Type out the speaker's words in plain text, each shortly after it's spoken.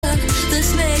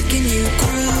making you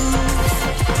groove.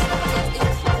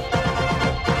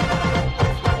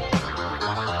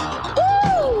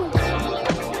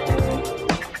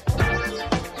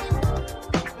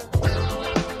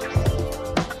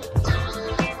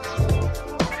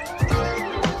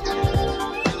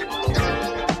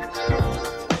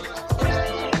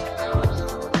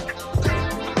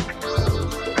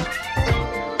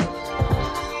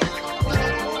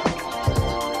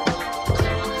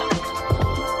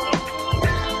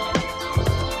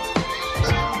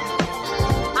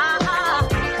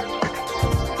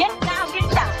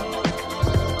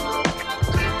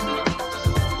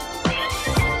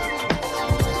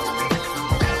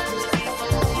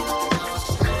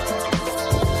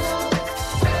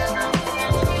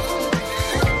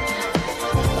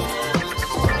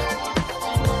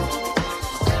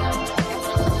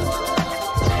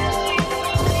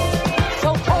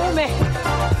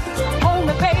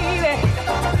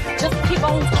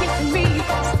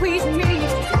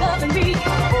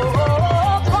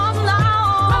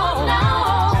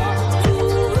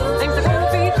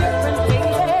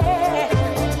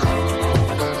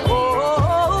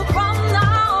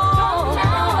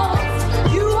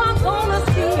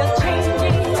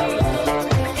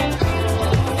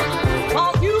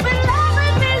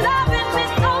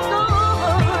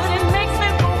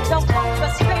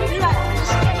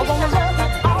 I wanna love you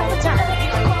all the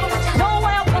time.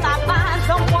 Nowhere will I find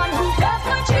someone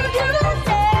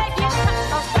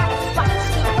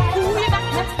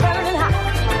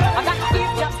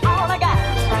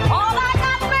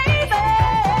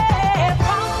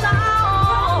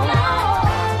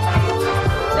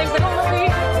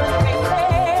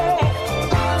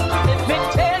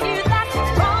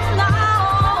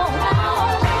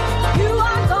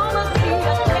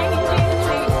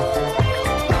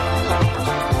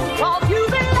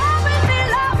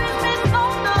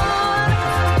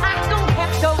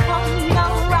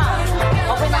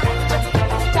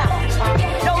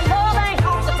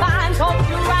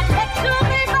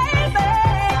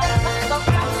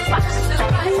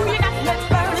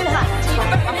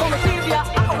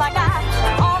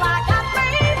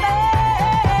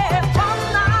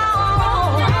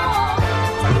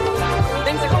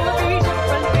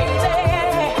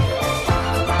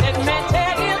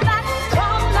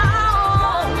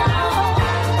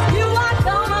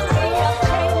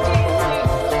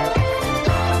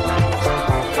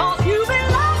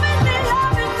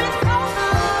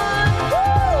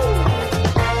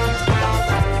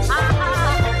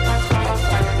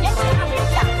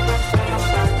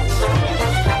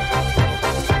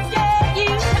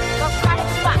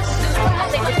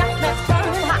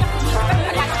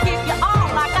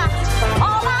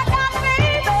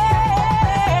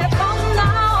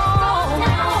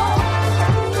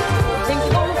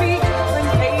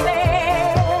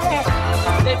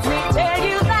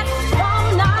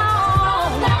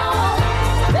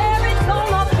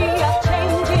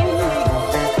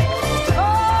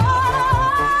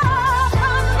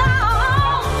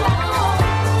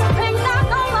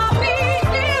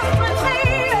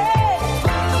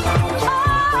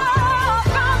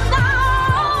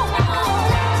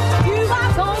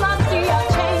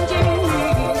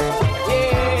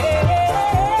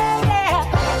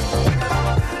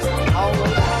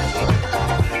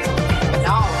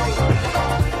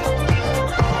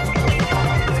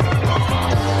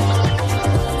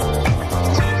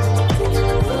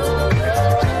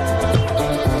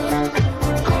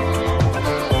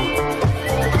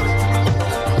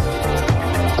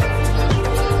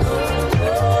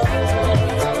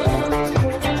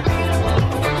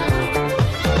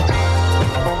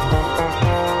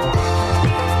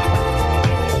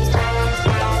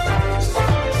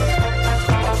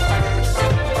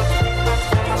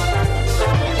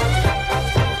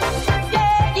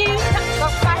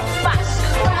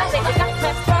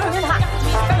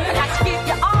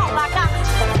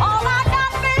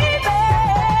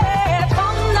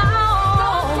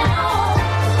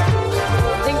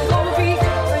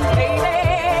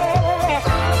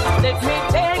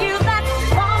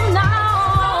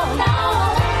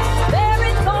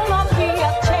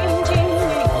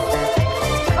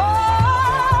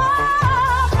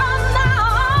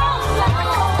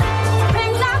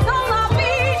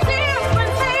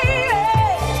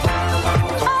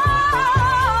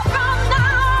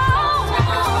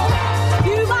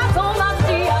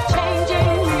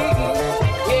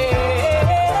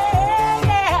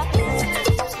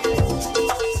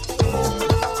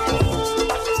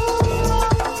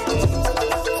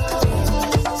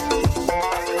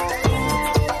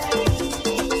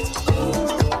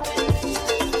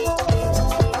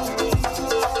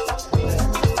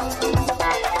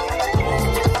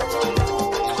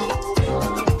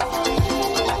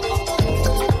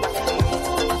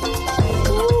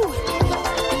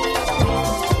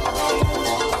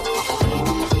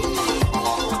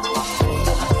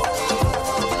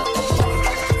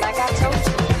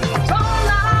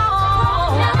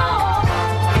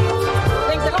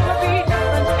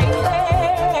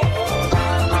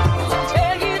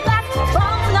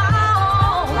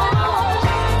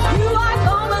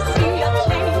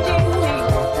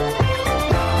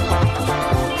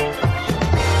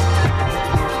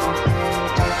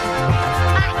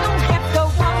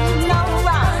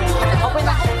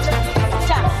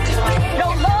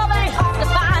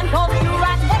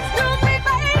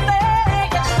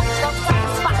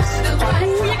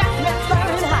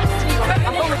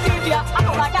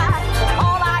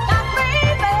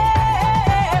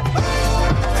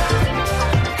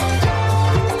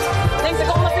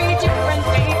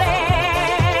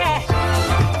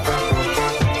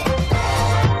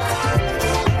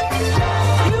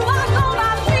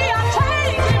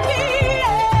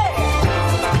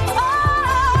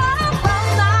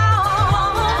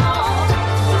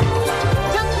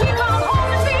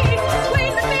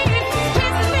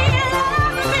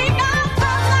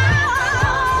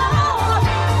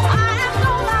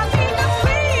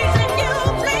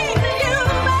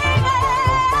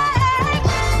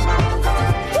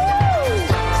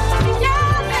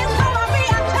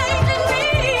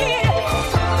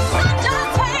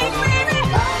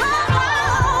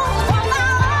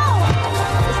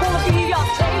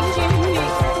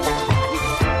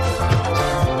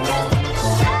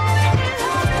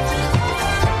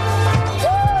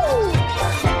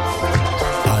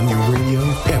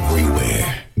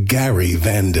Larry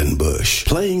Vandenbush,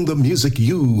 playing the music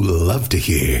you love to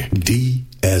hear.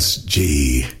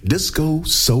 DSG, Disco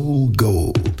Soul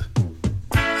Gold.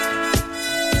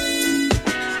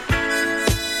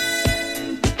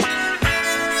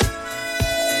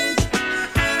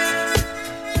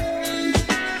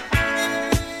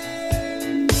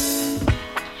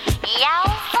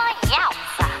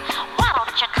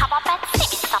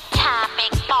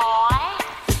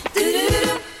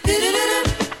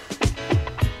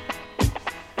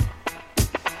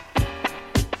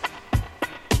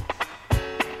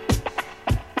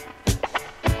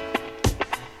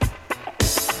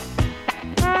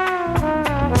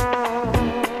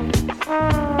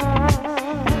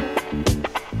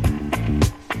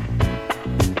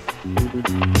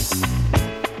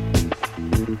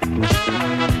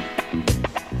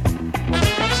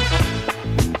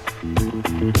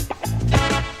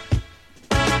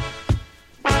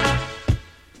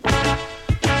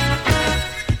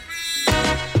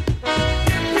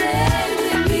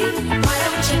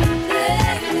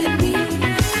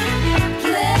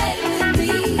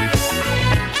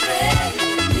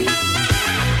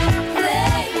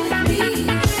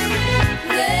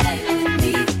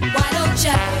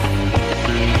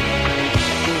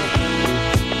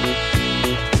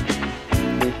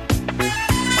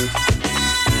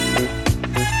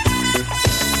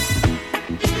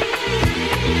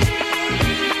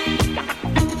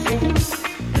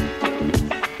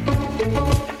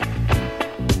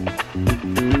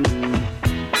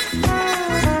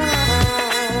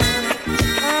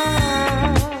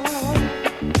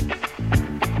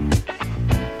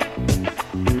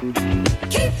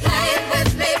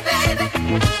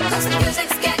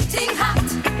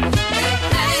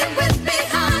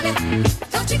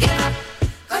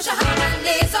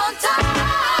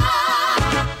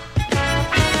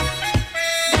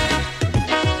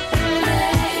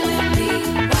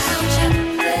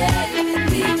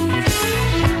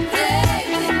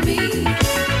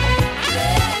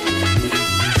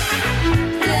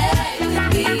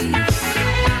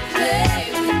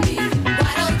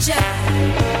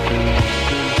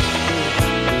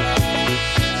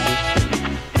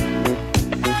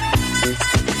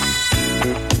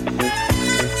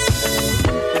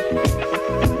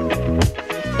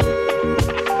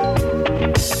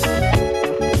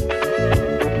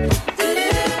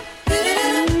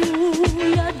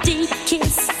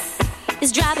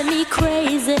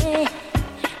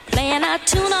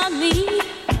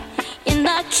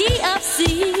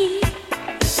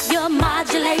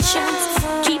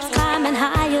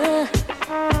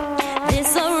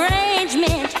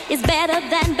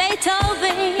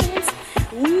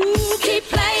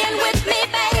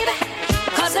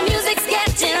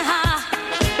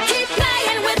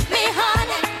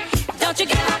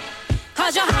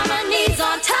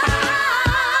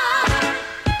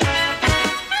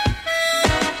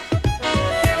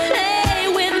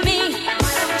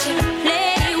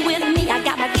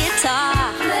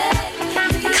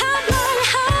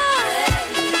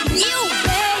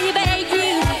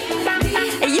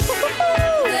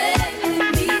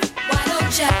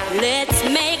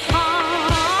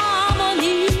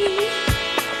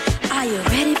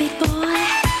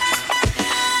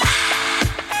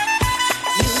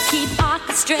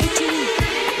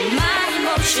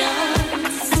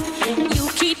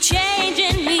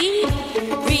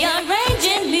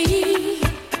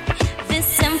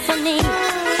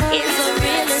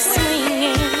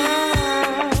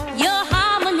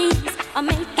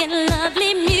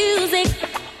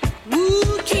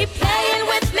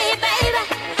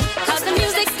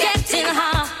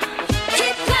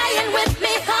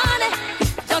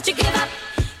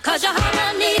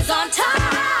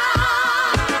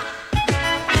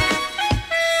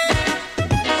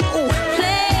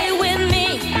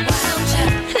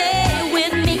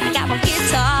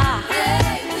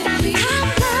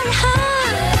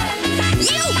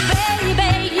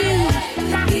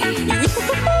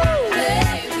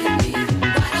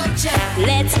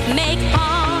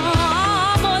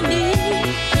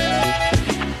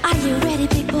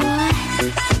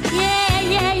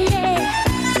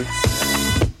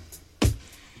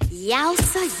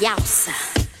 Yowza,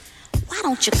 why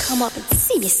don't you come up and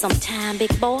see me sometime,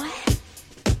 big boy?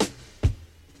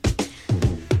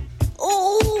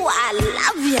 Oh, I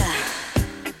love ya.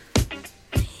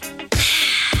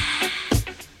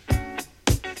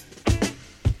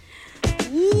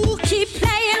 Ooh, keep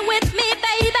playing with me,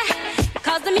 baby,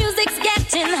 'cause the music's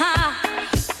getting hot.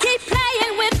 Keep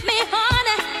playing with me,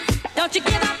 honey, don't you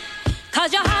give up,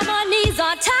 'cause your harmony's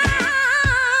on time.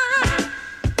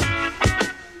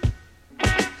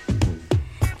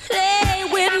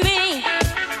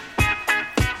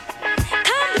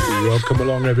 Welcome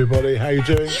along, everybody. How you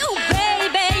doing? You,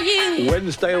 baby, you.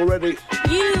 Wednesday already.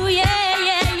 You,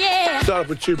 yeah. Started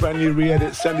with two brand new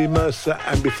re-edits, Sandy Mercer,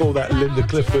 and before that, Linda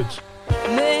Clifford.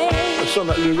 A song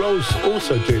that Lou Rose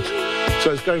also did.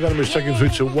 So it's going on, we're taking through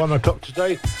to 1 o'clock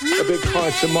today. A big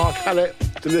hi to Mark Hallett,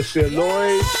 Delicia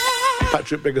Lloyd,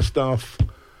 Patrick Biggerstaff,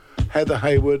 Heather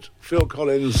Hayward, Phil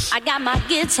Collins. I got my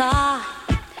guitar.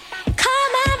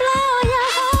 Come and blow your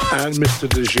heart. And Mr.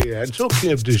 Desir. And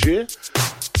talking of Desir,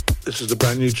 this is the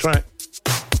brand new track.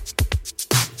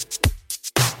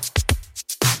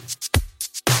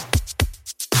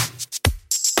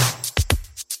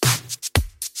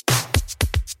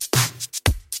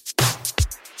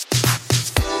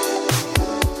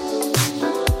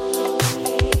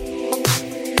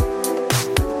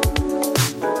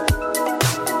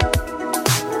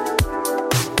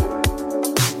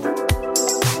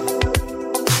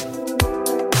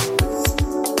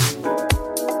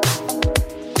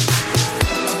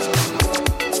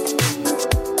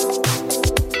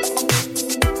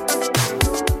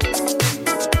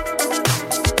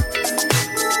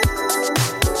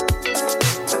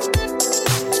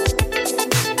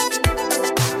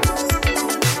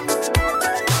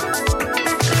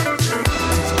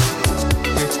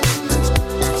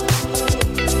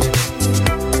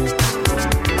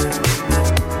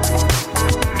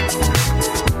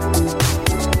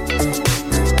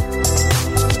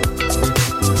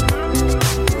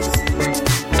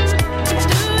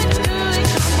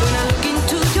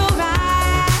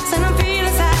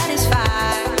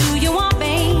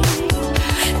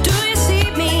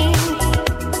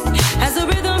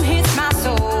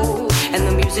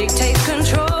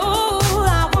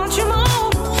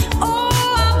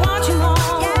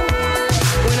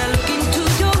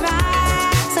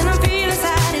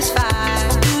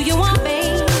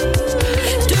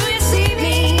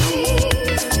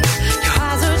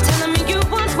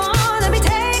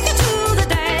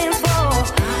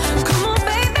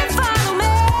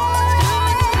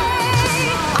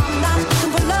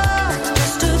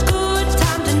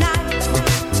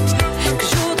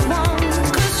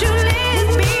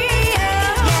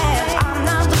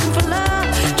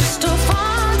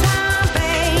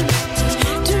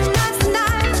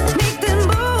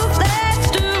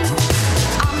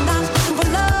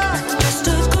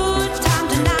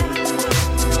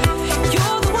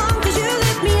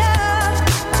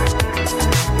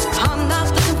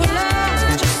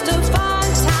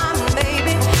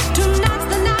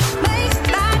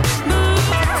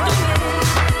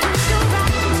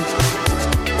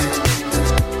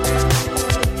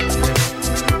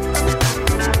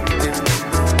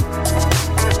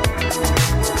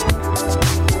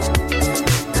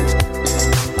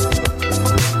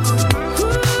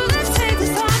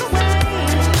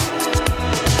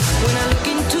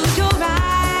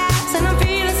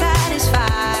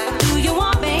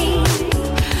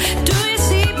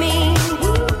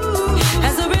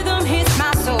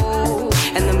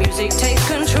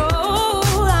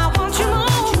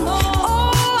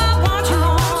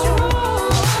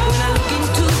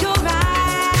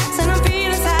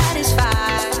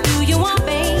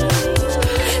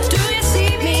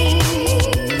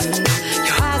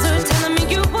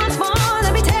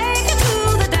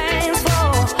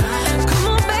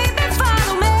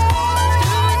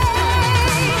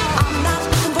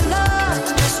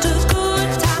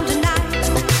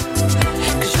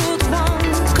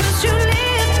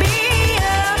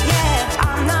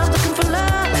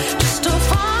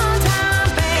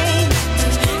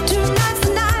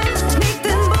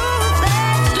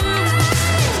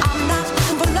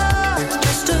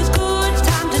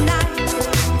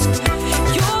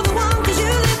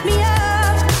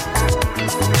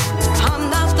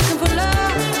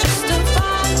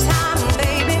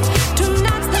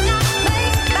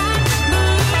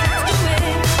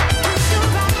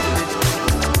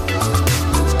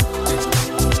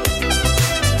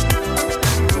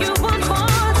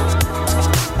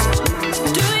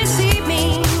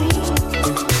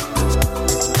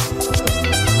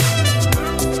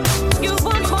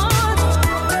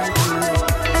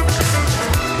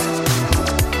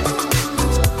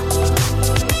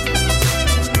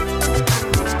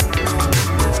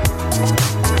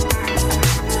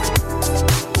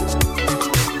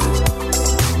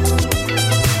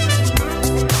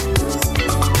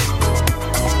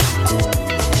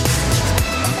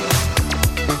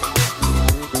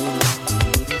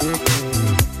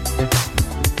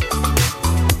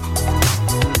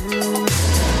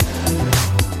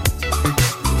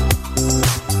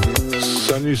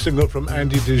 New single from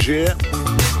Andy Desir.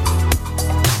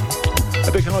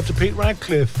 A big hi to Pete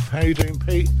Radcliffe. How you doing,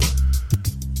 Pete?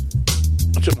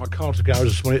 I took my car to the garage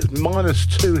this morning. It's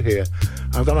 -2 here.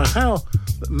 I don't know how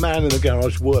the man in the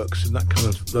garage works in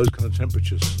those kind of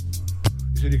temperatures.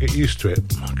 He said you get used to it.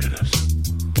 My goodness.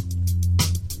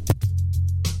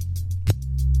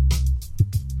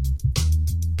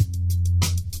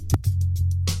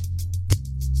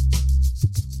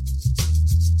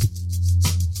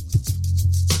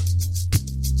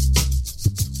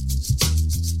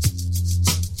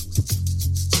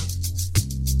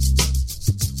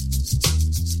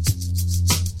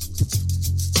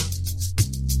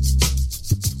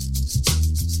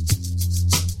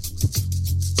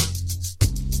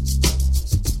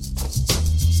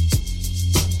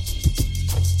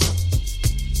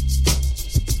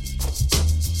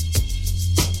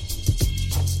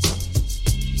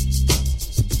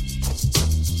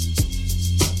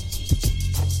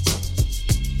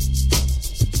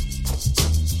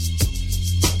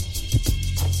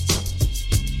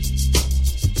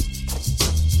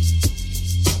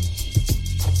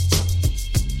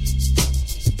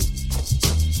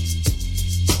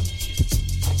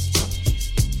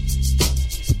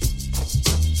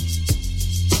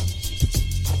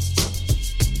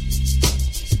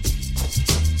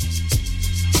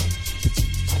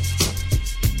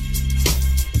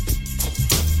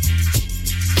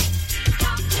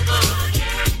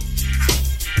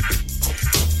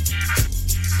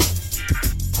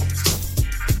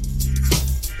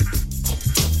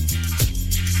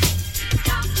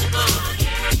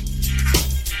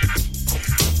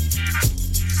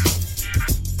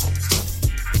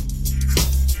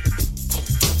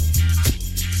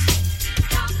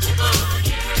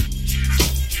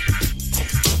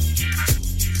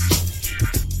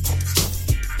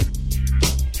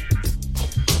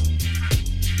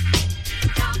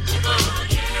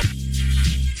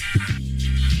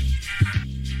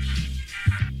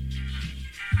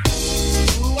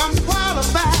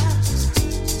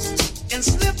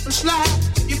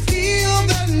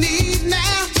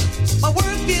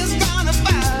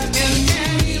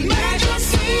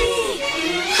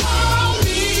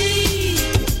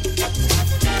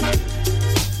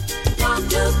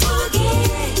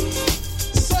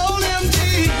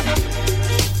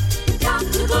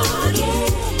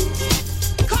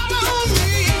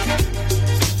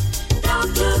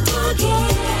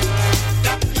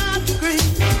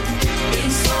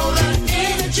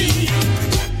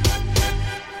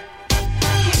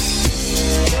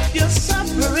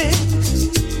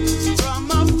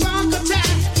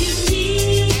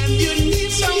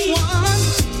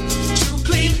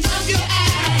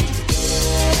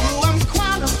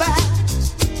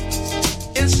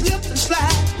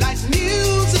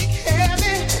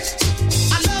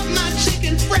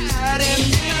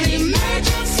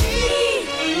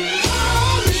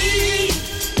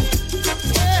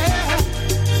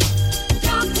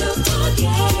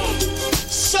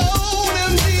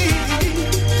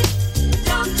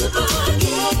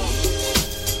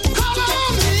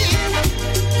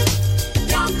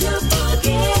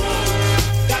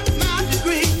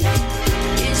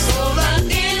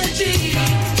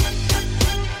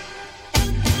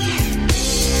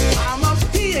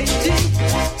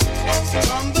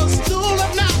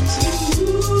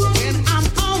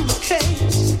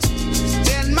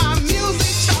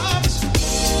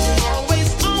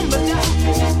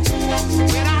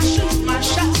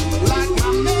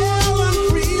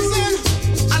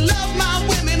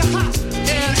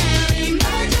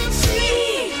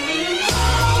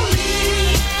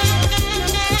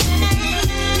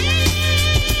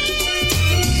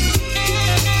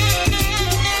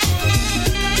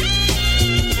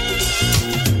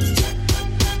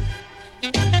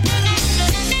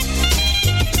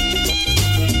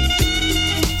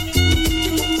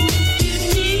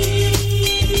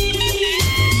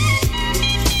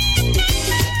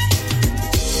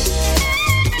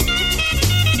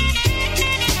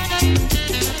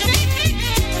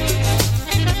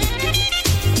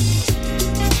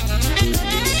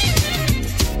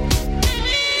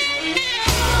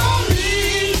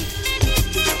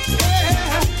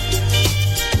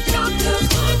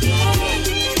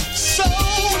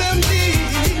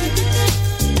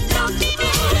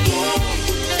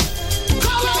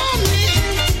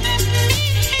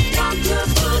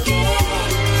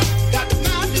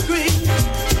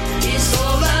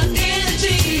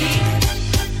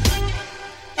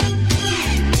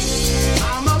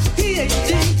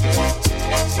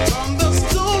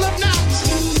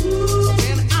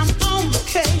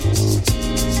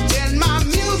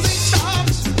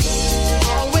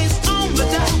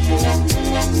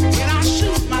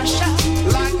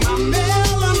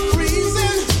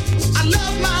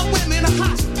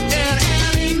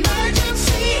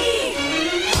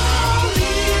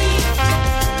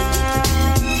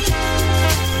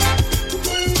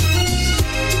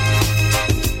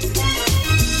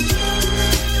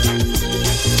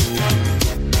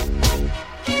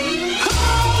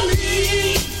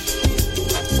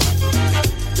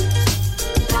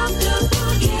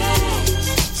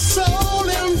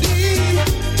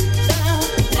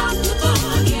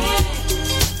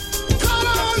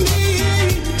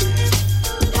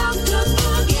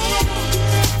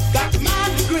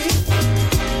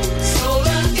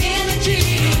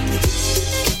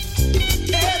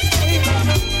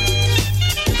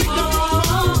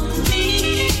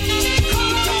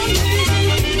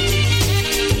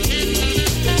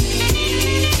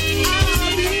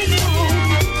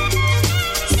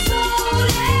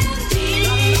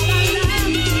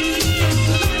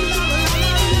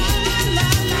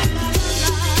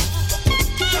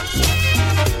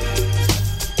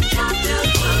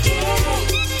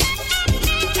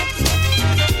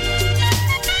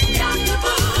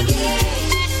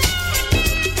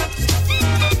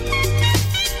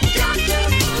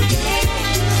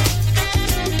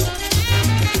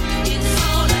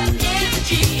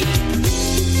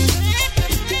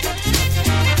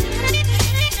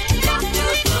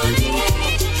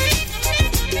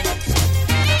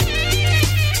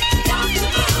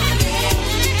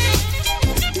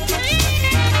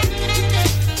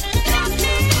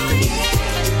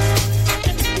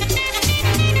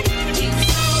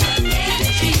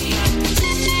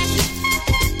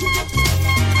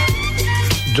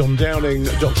 John Downing,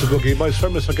 Dr. Boogie, most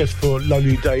famous, I guess, for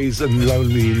Lonely Days and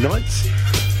Lonely Nights.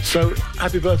 So,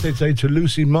 happy birthday today to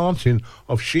Lucy Martin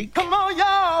of Chic. Come on,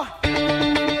 y'all!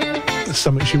 That's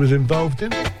something she was involved in.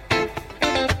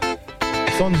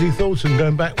 Fonzie Thornton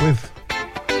going back with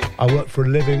I Work for a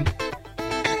Living.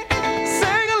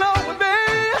 Sing along with me,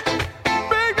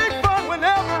 big, big fun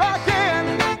whenever I can.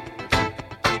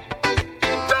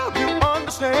 Don't you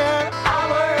understand? I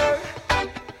work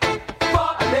for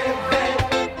a living.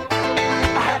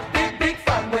 I have big, big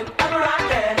fun whenever I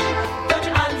can. Don't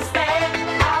you understand?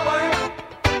 I work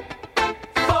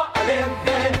for a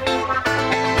living.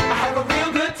 I have a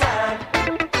real good time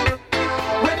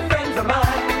with friends of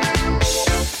mine.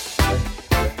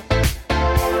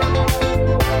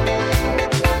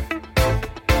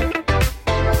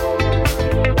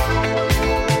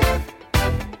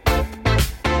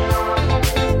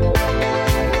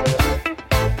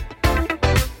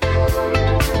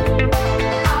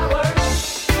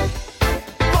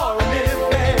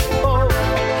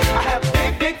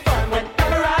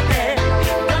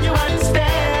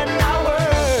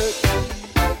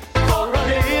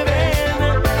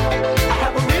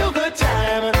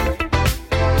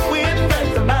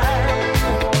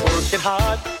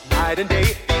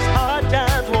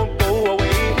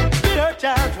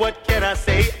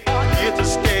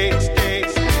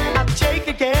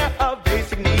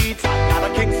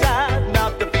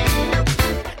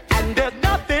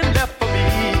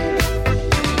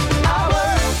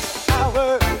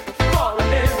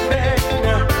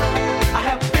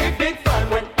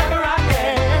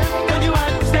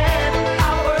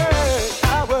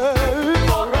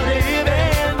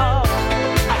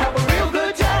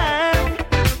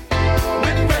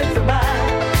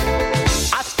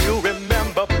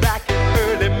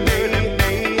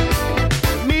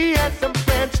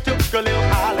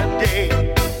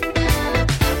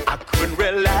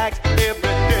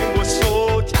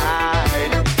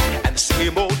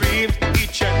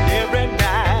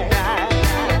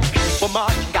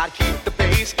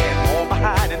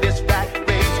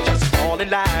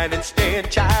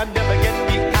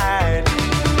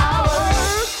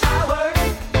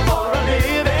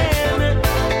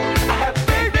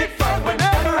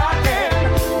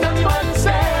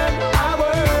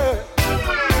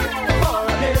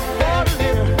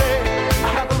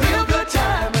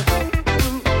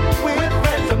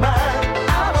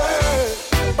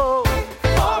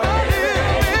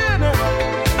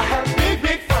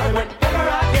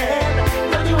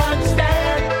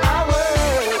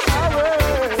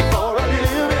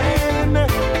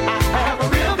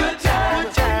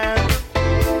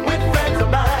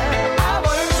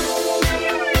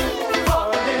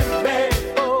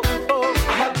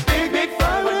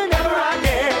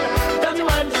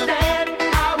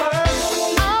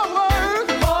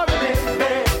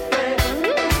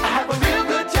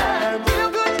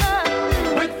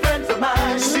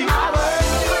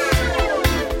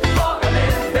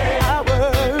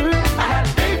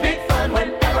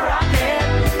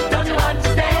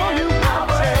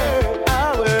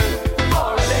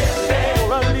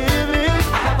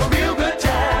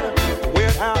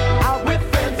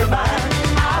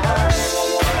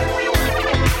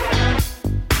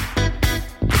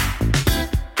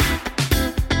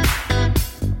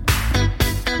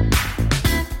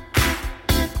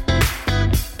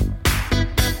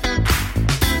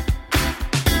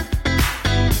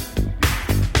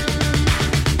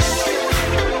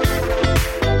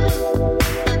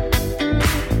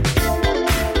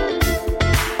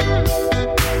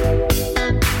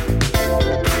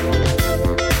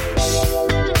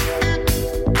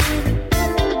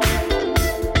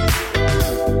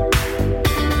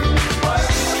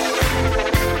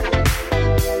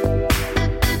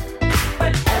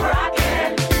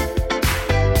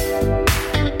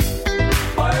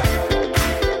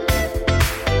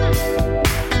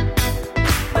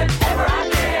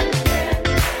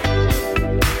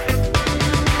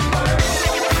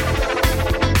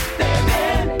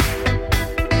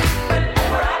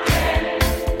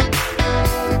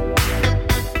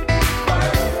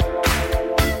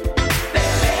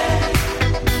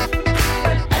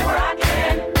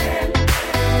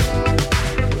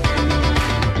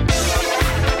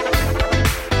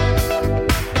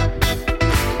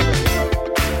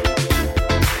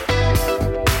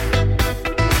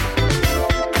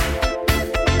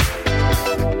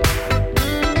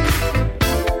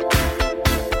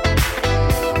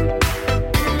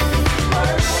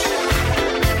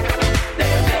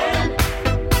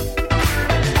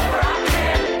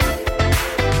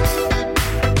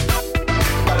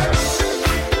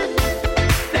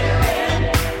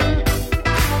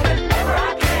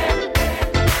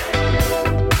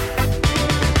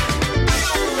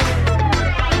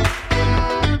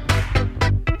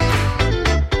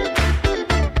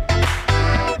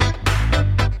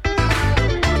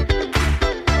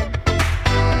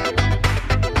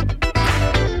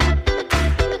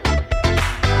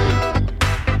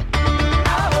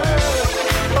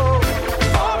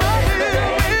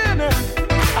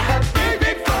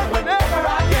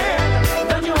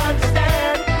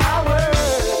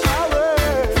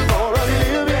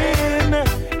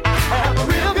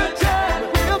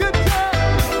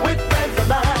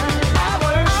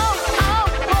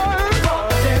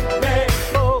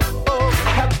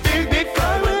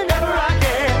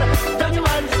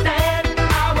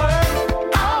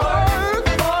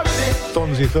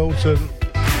 Easy Thornton,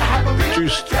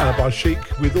 produced by Chic,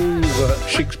 with all the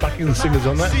Chic's backing singers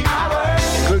on that,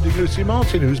 including Lucy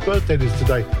Martin, whose birthday it is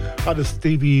today. Other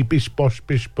Stevie Bish Bosh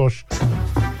Bish Bosh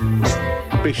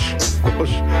Bish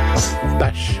Bosh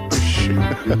Bash Bish.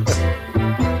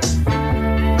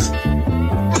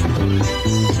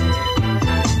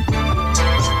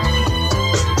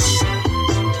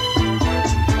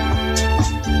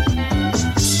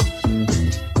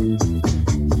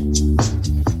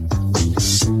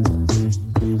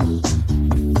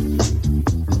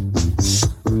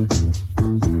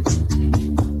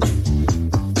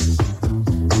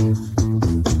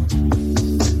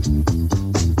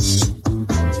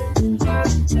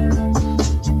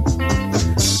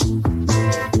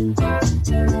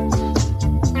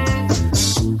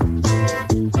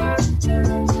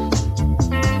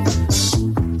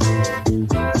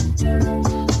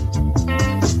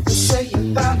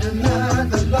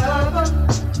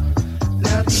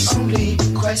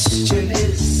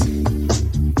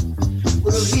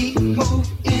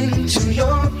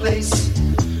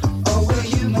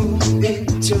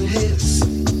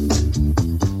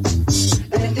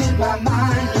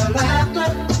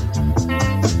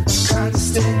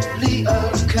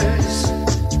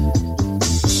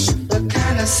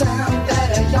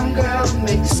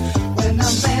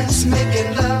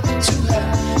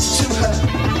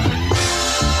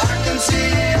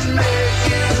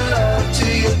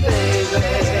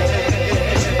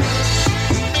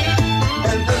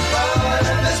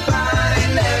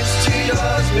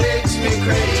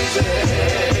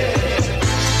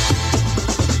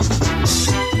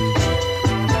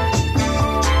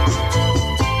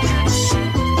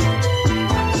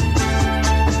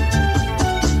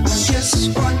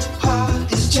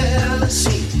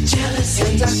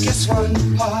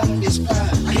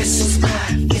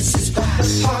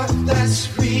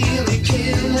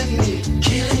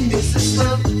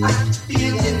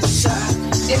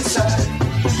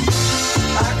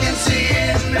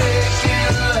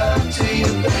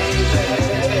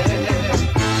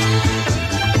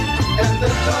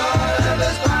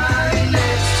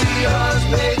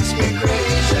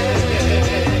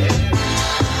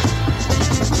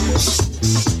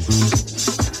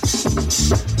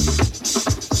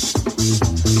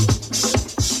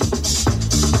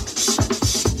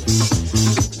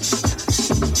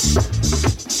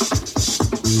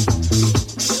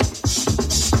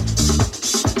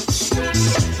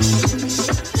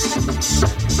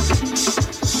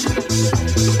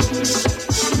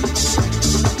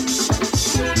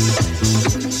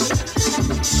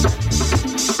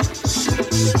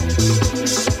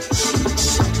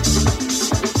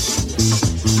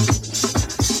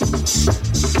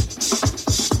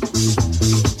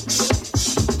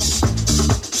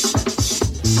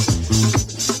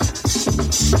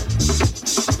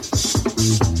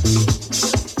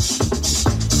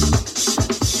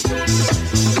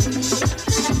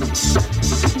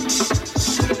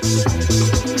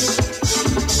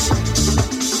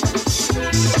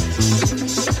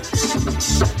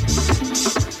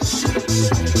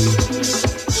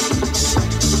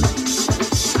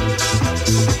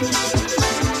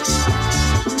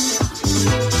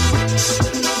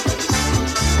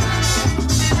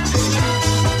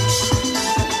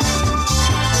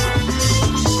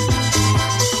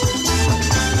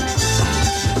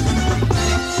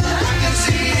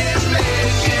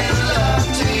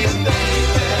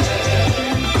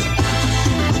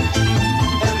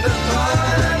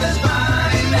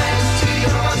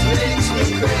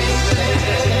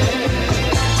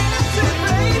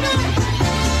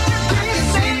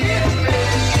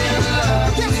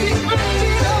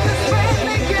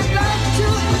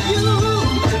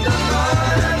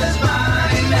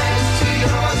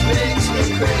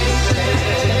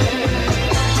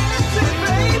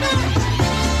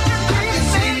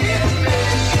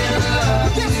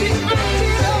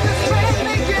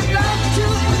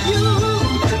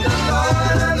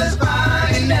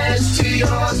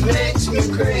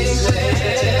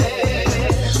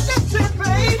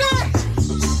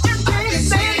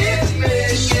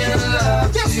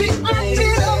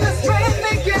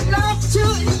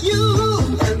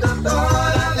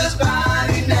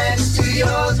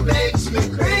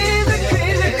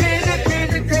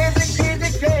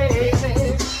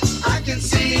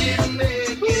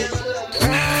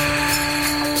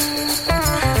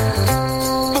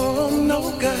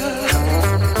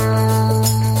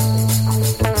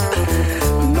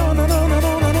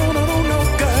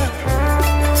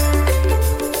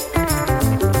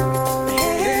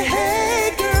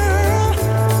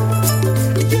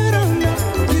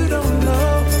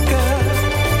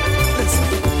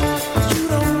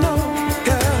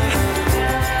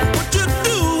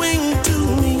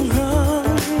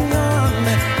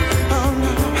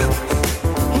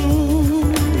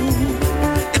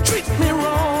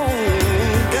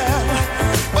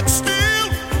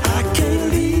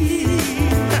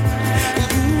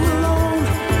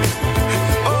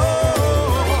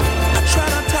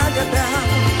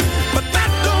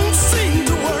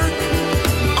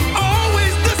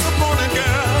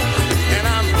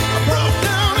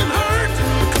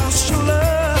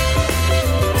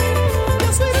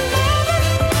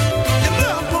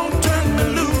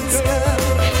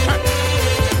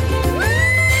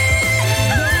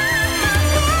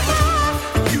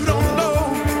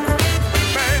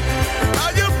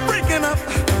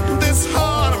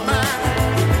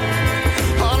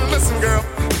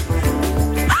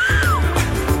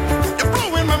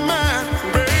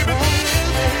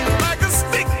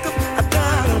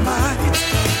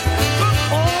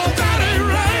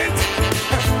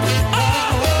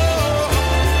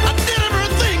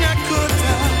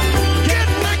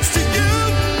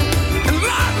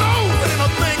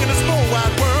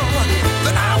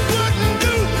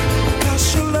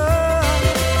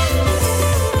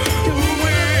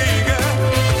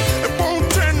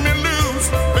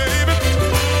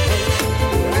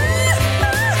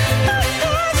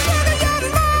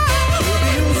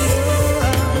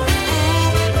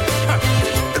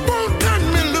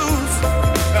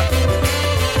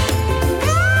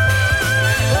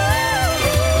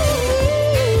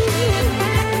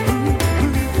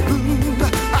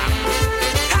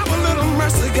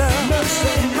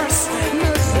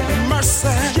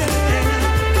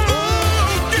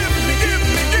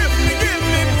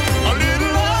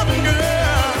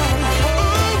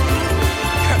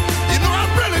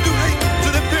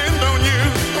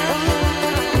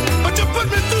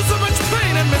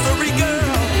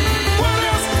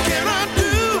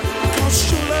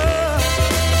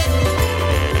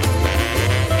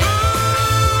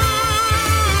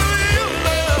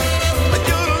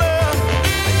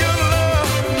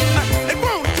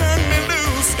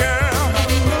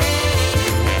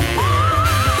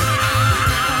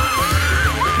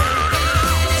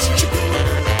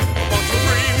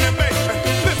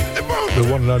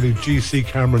 only G.C.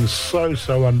 Cameron,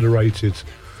 so underrated.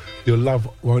 Your Love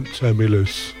Won't Turn Me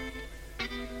Loose.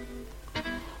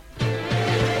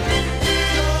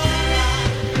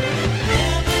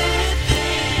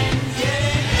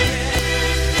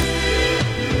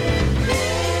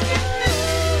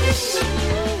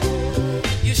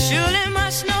 You surely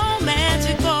must know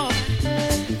Magic Boy,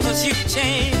 'cause you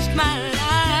changed my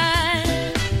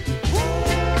life.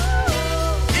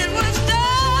 It was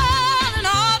dull and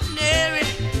ordinary,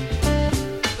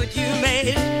 but you made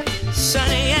it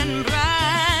sunny and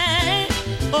bright.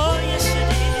 Oh, yes, you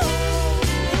did.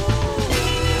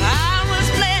 I was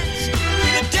blessed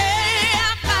the day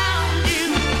I found you.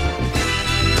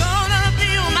 Gonna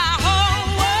build my whole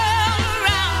world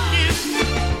around you.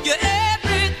 You're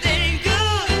everything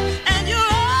good, and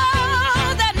you're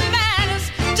all that matters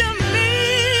to me.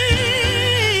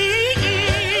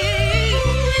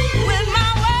 When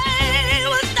my way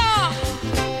was dark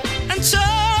and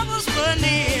troubles were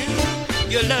near,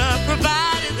 your love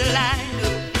provided the light,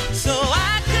 so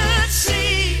I could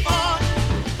see. Oh,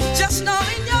 just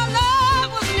knowing your love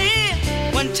was near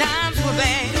when times were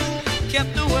bad,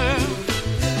 kept the world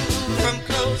from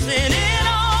closing in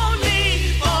on me.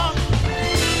 Oh,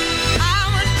 I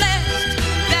was blessed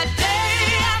that day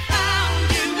I found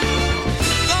you.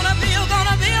 Gonna build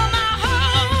my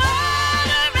whole world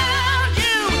around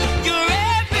you. You're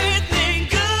everything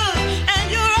good, and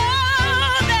you're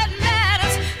all that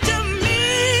matters to me.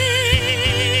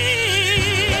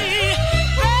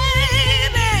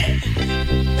 Baby,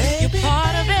 you're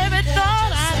part of every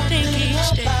thought I think each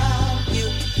day.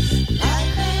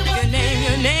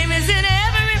 Your name is in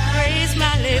every phrase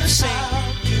my lips sing.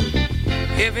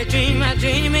 Every dream I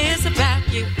dream is about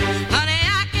you. Honey,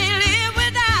 I can't live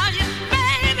without you.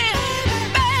 Baby,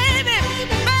 baby,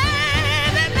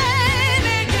 baby,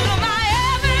 baby. You're my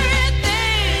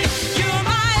everything. You're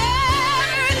my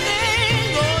everything.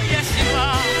 Oh, yes, you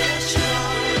are.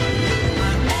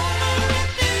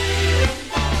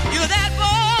 You're that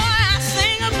boy I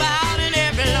sing about in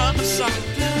every love song.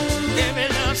 Every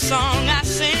love song I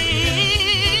sing.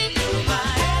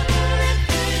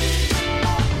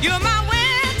 You're my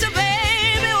winter,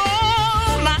 baby,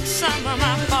 oh, my summer,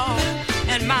 my fall,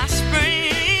 and my spring.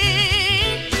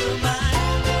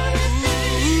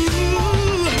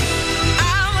 Ooh,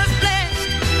 I was blessed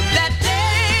that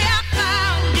day I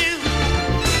found you.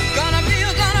 Gonna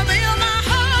build my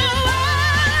whole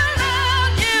world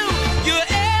around you. You're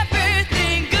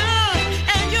everything good,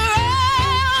 and you're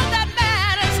all that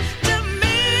matters to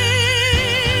me.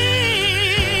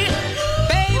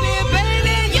 Baby,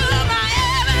 baby, you're my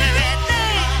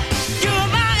everything. You're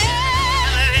my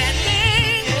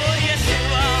everything. Oh, yes, you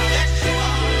are.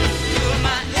 You're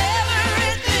my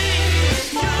everything.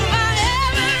 You're my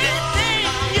everything.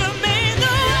 You mean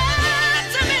the world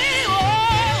to me.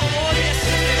 Oh, yes,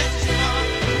 you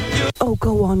do. Oh,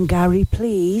 go on, Gary,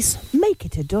 please. Make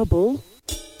it a double.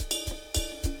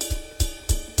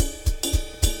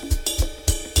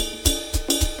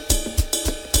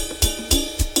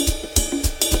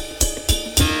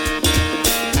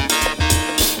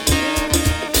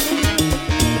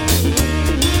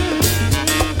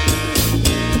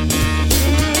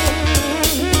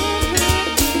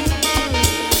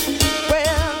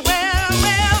 Well,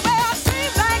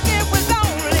 seems like it was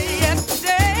only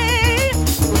yesterday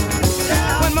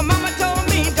when my mama told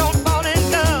me don't fall in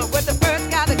love with the first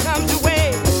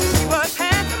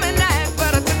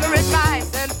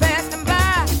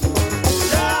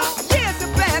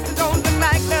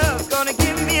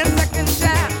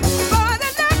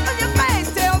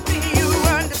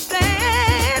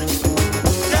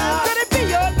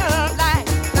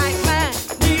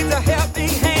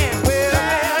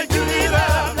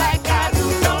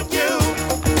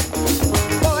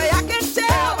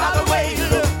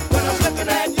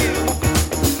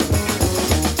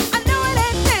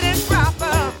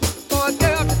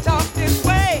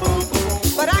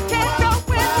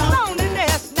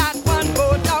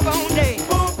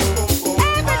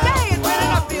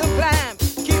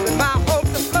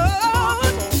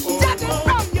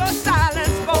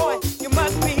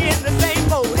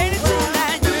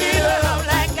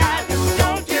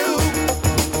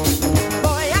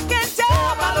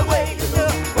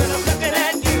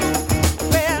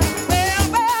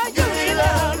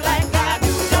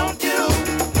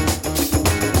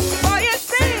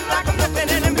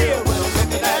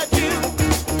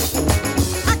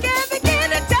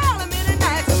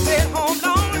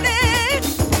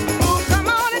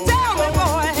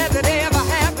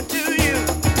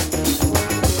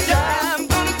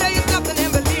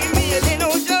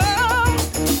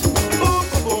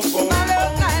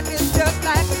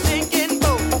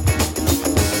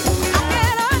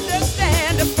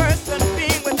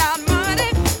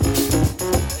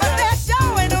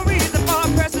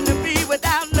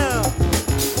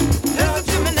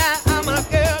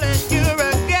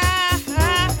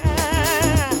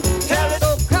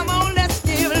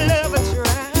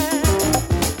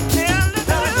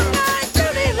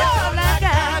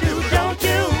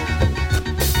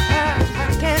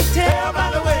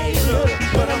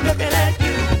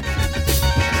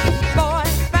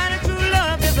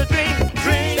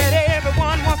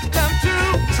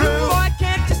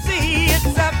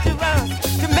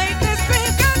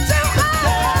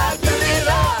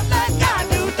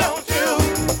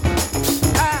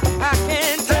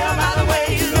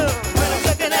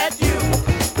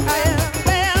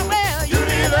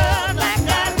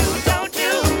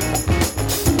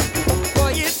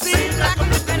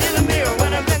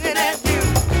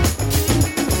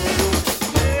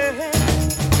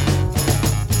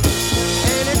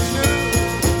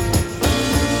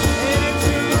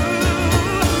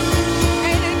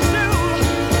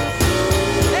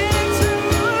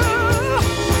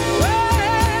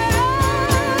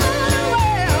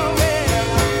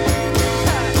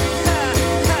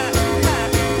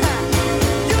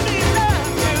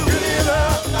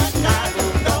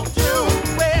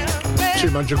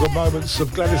good moments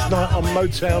of Gladys Knight on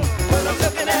Motown.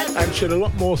 And she had a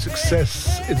lot more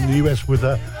success in the US with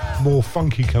her more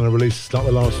funky kind of releases like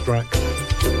the last track.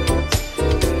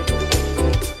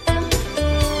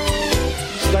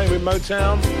 Staying with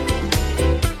Motown.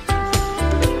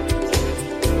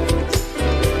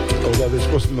 Although this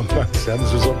wasn't on Motown,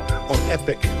 this was on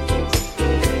Epic.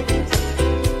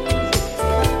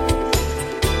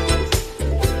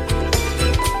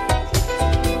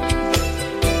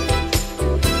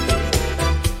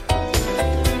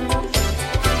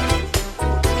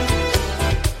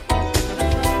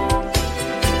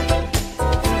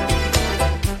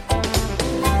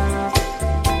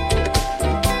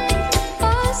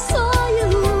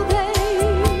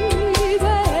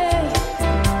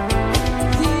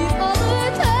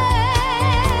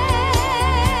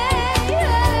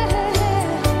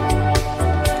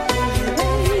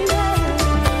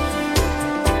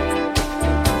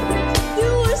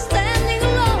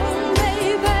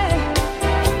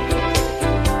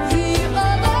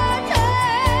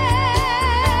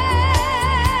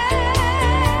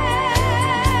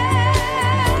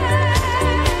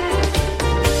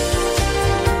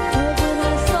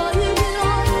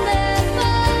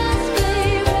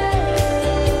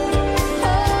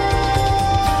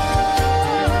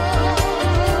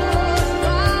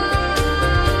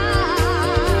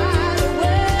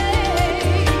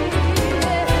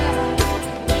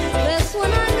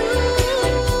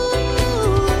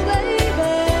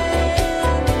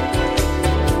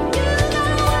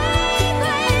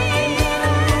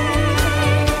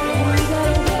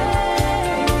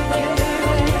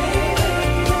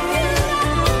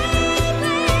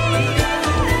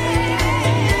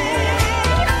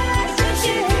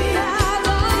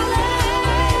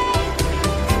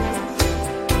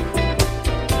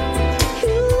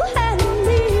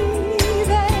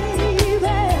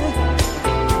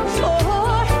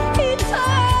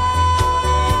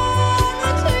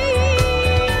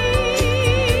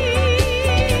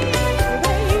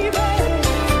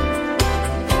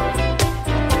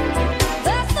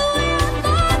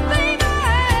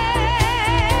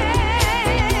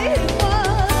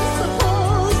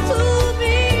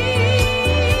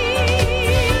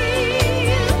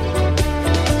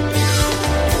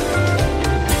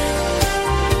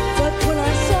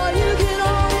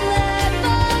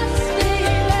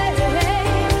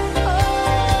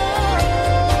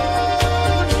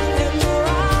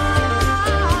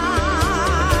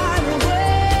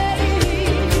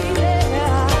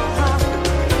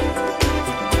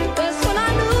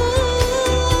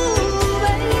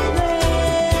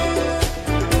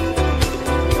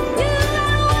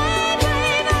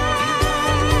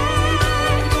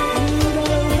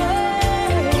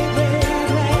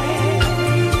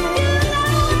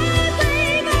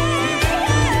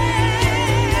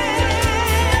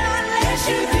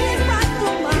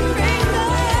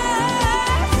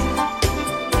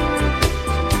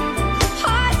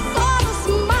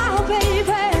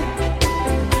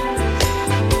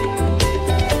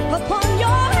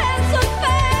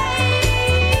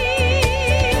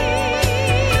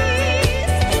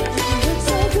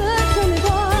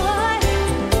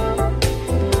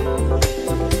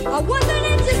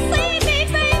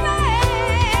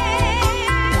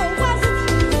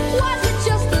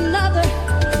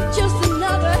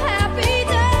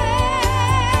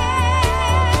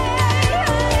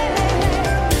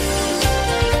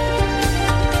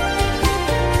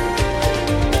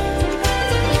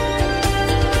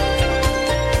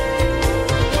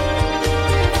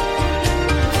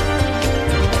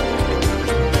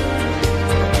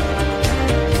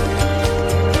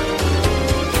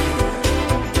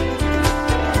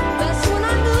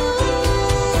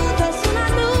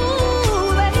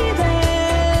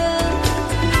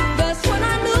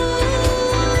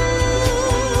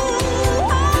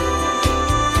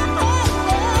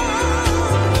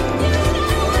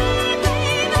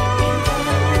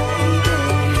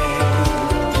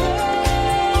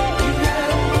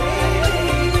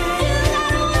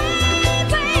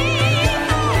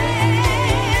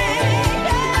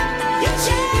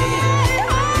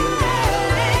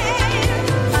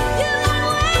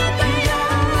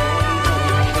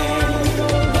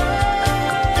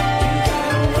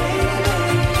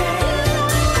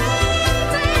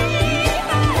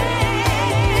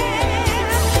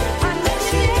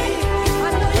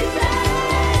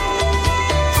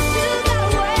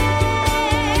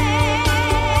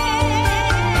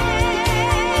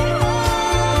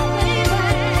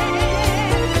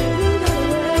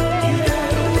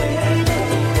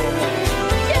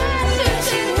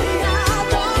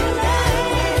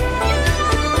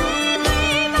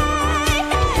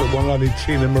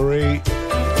 Tina Marie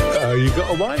You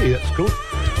Got Away, that's cool.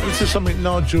 And this is something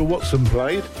Nigel Watson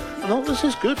played. And oh, this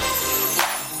is good.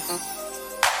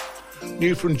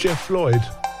 New from Jeff Floyd.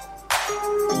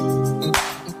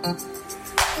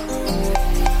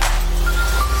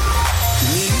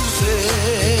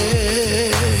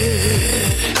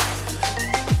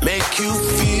 Make you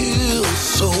feel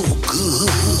so good.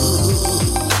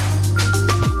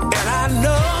 And I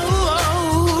know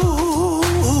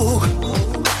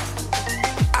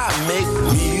I make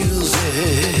music.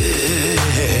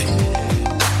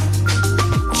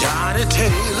 Johnny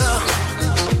Taylor,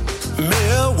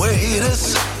 Mel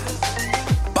Waiters,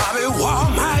 Bobby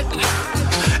Womack,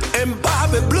 and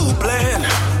Bobby Blue Bland.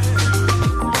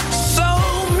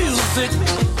 Soul music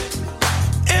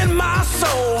in my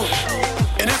soul.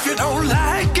 And if you don't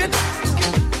like it,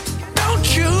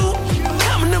 don't you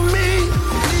come to me.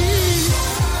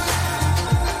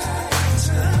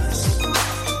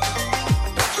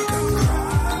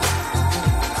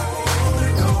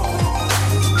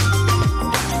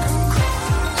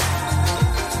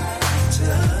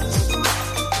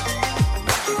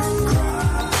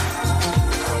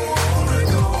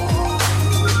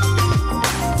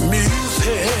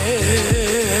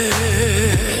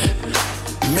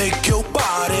 Make your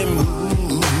body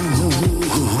move.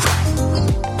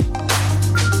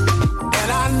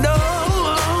 And I know,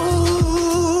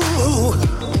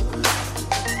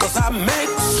 'cause I make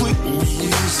sweet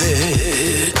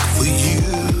music for you.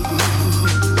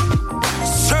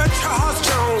 Sir Charles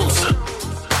Jones,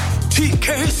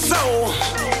 TK Soul,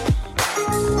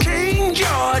 King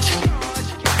George,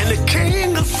 and the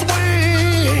King of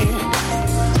Swing.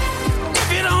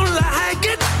 If you don't like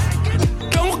it,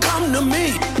 don't come to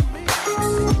me.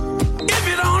 If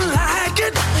you don't like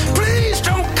it, please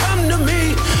don't come to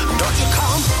me. Don't you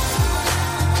come.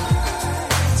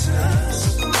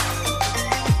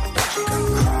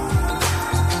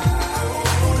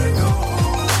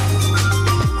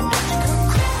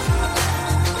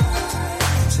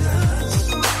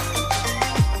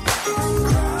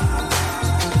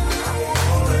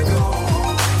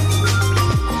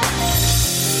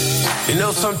 You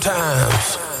know,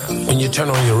 sometimes when you turn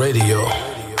on your radio,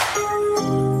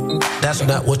 that's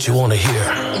not what you want to hear.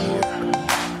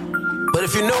 But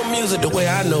if you know music the way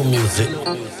I know music,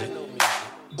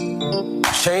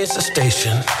 change the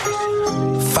station,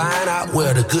 find out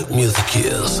where the good music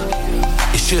is.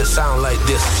 It should sound like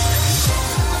this.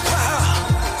 Wow,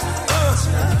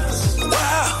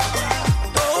 wow,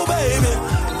 oh baby,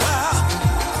 wow,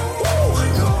 woo.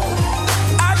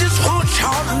 I just want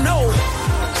y'all to know,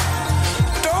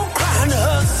 don't cry to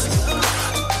us,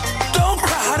 don't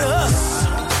cry to us.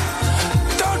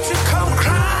 Don't you come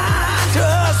crying to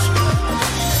us.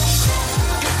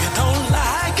 If you don't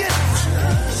like it,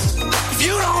 if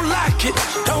you don't like it,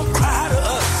 don't cry to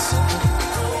us.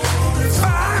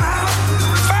 Find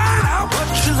out what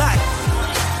you like.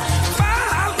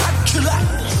 Find out what you like.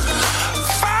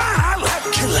 Find out what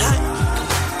you like.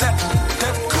 That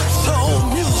good soul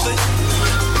music.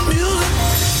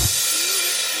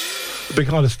 A big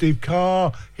hi to Steve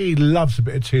Carr. He loves a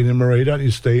bit of Tina Marie, don't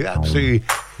you, Steve? Absolutely.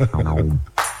 You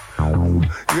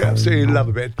absolutely love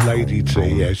a bit of Lady T.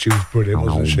 Yeah, she was brilliant,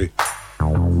 wasn't she?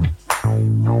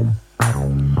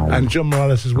 And John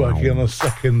Morales is working on a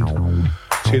second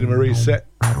Tina Marie set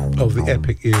of the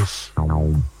Epic Years.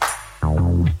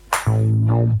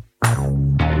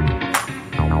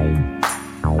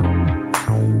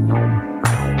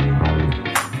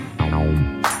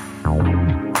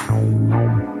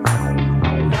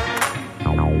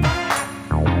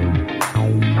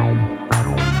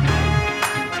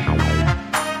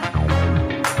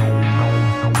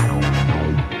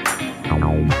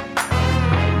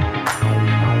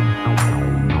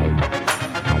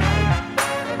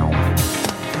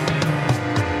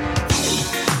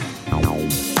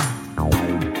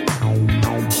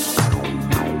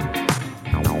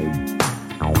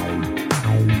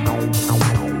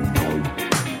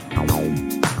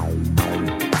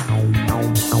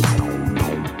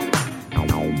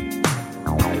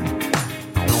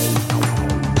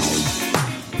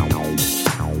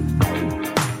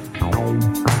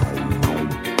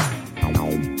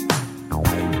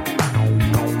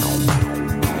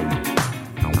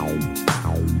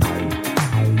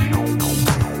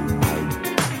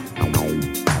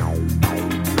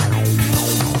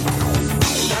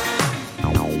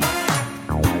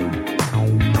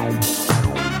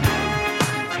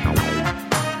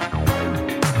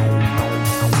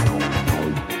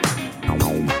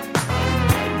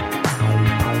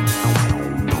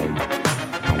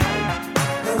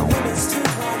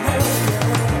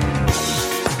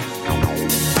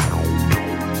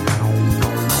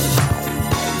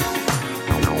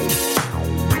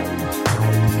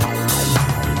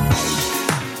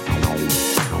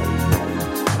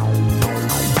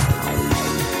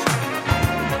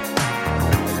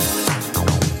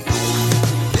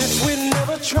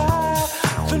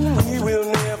 something we will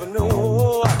never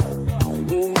know.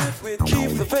 If we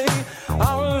keep the faith,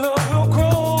 our love will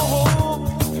grow.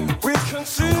 We can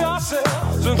see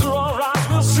ourselves, and through our eyes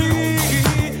we'll see.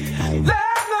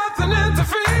 Let nothing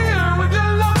interfere with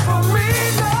your love for me.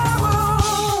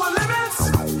 No limits,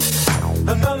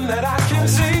 none that I can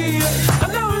see.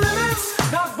 No limits,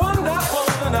 not one, not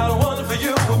one for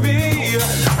you or me.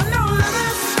 No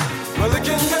limits, well it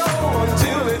can go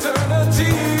until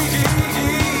eternity.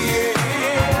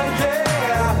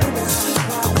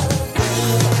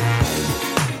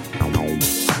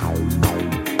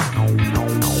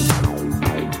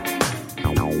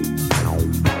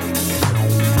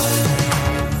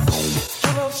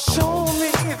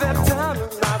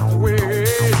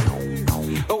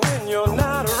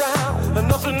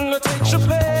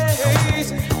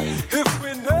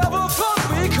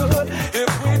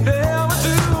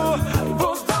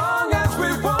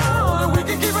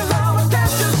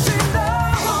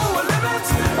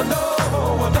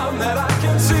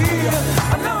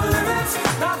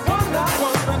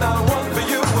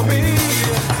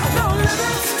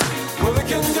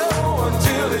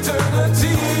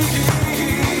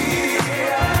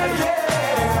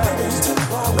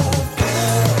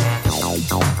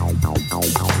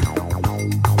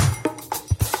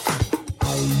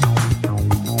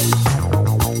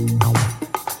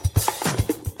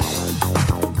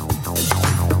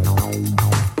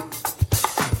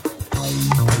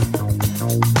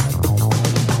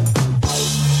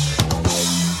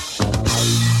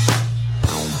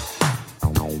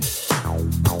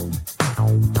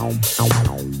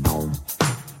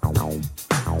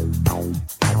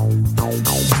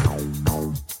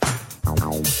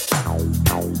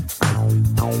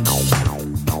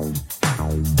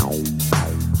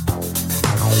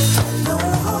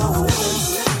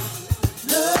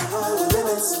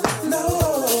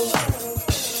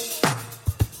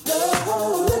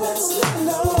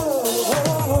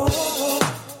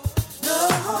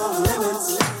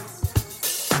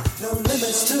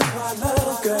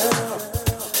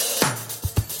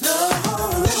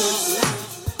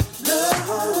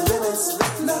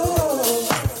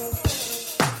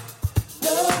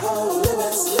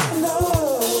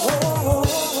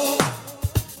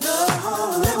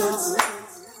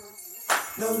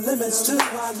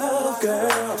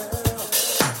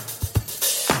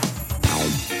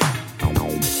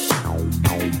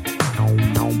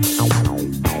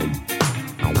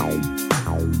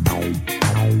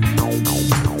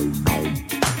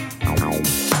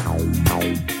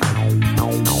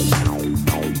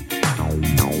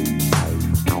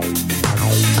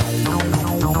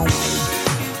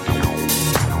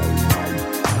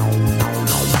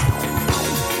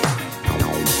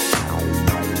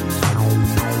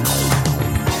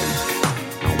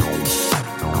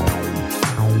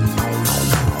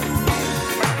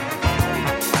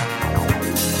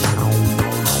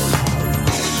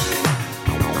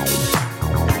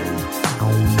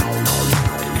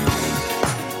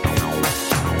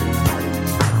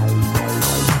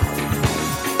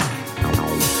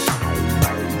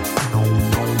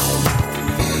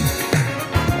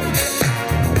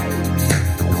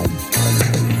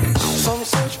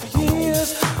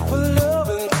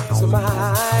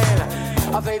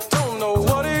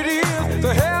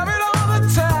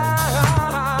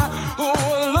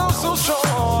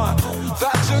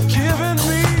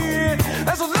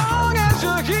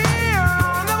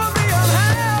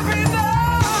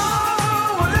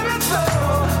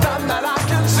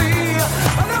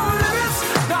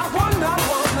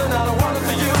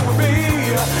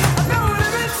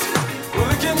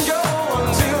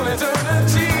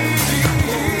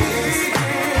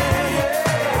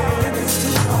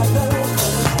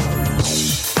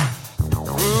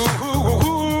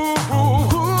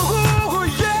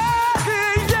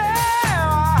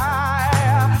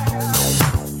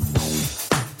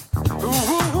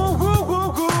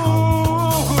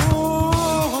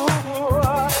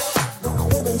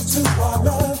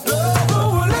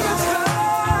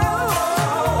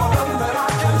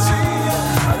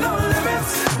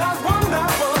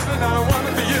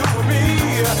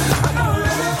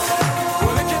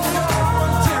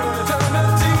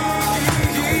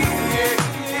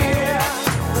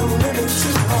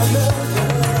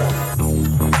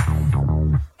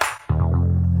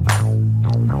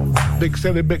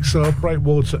 Extended mix of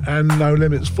Breakwater and No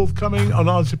Limits, forthcoming on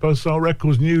Antipode Style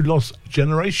Records' new Lost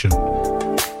Generation.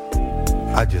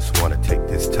 I just want to take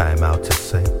this time out to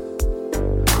say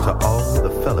to all the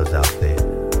fellas out there,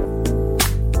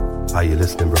 are you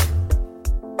listening, brother?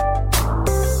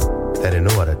 That in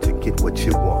order to get what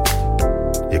you want,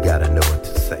 you gotta know what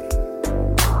to say.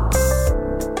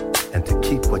 And to keep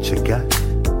keep what you got,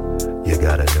 you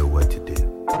gotta know what to do.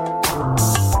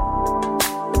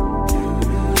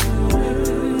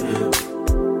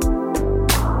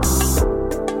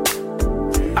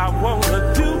 I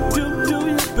wanna do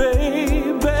you,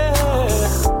 baby.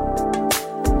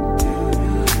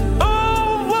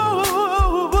 Oh,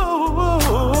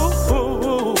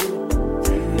 whoa.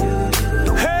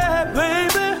 Hey,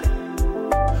 baby.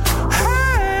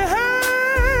 Hey.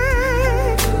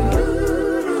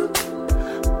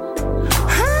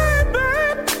 Hey,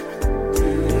 baby.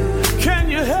 Can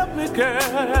you help me, girl?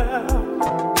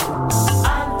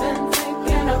 I've been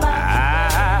thinking about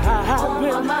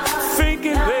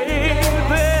Thinking,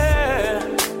 baby.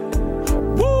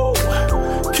 Woo!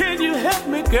 Can you help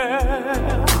me,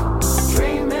 girl?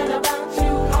 dreaming about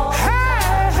you all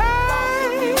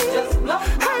Hey, just blow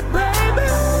hey, baby.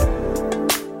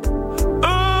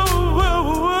 Oh,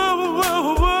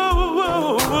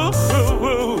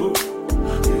 whoa.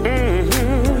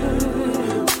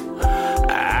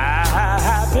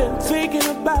 I've been thinking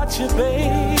about you,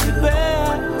 baby.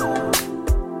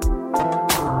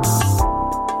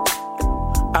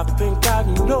 I think I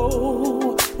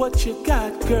know what you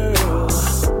got, girl,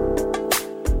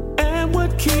 and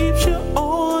what keeps you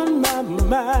on my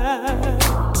mind.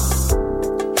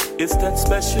 It's that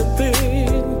special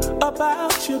thing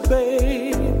about you,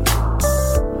 babe,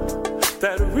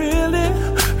 that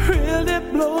really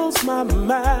blows my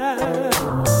mind.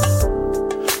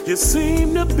 You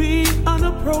seem to be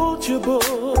unapproachable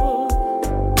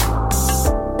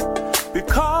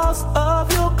because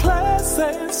of your class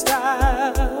and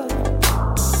style.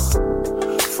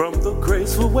 From the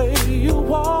graceful way you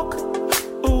walk,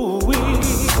 ooh-wee,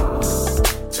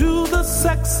 to the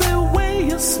sexy way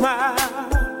you smile,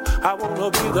 I wanna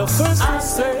be the first to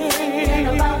say,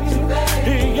 about you,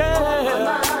 baby.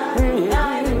 yeah.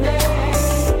 Night and day.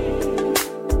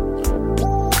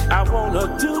 I wanna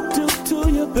do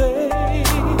you, babe.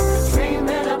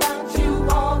 Dreaming about you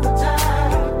all the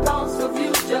time. Thoughts of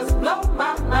you just blow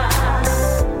my mind.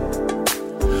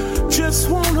 Just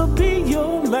wanna be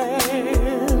your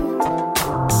man,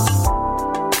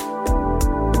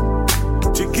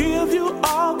 to give you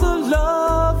all the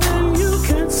love and you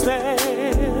can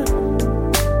stand.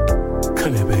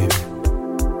 Come here, baby.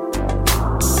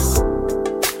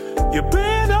 You've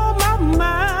been on my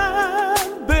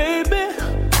mind, baby,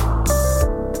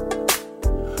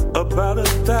 about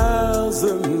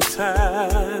 1,000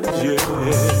 times, yeah.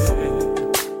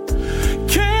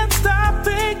 Can't stop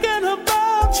thinking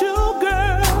about you,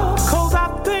 girl, 'cause I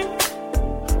think,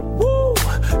 woo,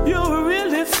 you're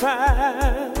really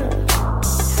fine.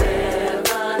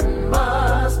 Heaven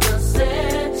must have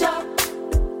sent you.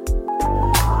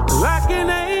 Like an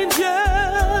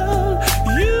angel,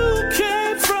 you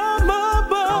came from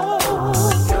above.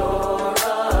 You're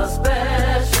a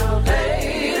special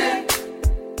lady.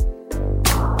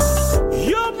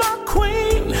 You're my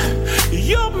queen,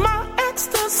 you're my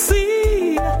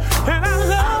ecstasy, and I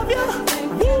love you.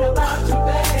 Thinking about you,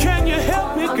 baby. Can you help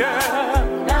me, girl?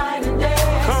 Night and day.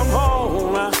 Come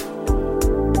on.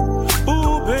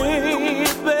 Ooh, baby.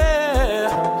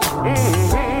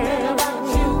 Thinking about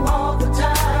you all the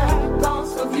time.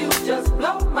 Thoughts of you just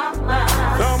blow my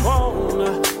mind. Come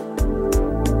on.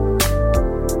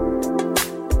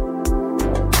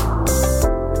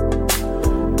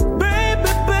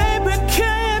 Baby,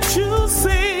 can't you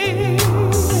see?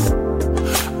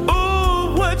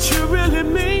 Oh, what you really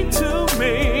mean to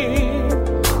me.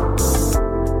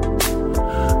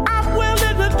 I'm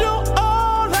willing to do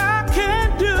all I can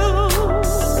do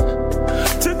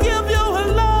to give you a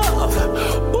love,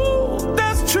 ooh,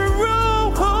 that's true.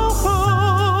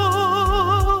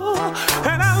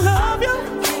 And I love you.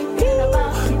 Thinking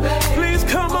about you, baby. Please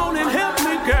come on and help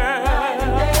me,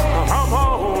 girl. Come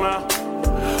on.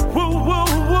 Whoa.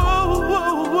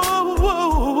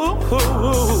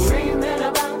 Dreaming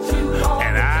about you all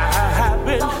And I've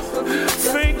been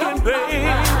thinking,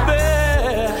 baby,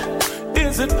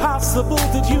 is it possible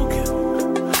that you can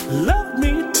love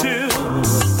me too?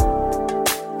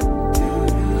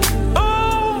 Oh,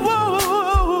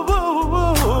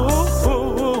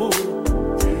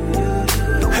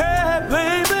 hey,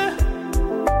 baby.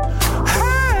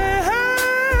 Hey.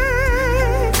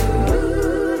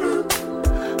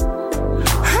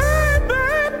 Hey,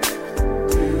 baby.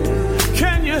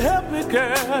 Can you help me,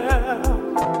 girl?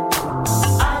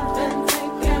 I've been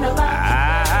thinking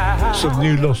about Some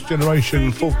new Lost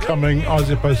Generation forthcoming,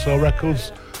 Isaac Soul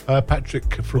Records.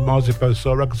 Patrick from Isaac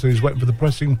Soul Records, who's waiting for the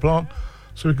pressing plant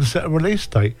so we can set a release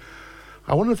date.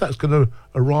 I wonder if that's going to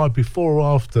arrive before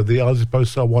or after the Isaac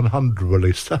Soul 100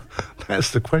 release.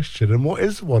 That's the question. And what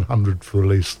is the 100th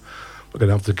release? We're going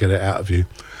to have to get it out of you.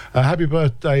 Happy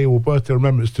birthday or birthday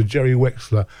remembrance to Jerry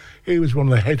Wexler. He was one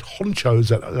of the head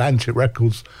honchos at Atlantic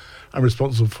Records and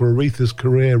responsible for Aretha's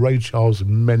career, Ray Charles,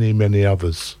 and many, many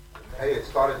others. Hey, it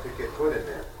started to get good in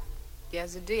there.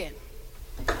 Yes, it did.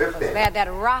 15. They had that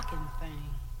rocking thing.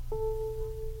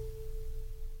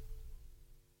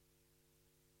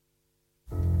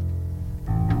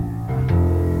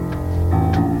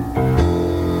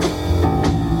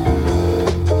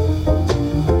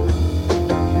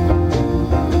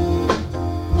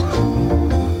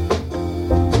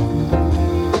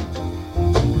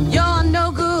 You're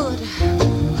no good,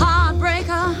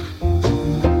 heartbreaker.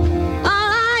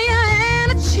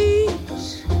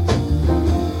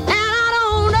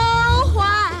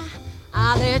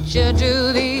 You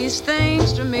do these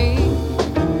things to me.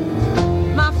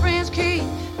 My friends keep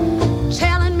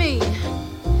telling me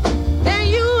that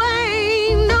you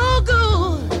ain't no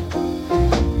good,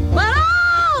 but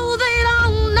oh, they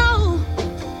don't know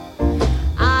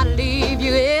I'd leave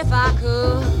you if I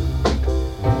could.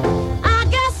 I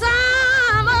guess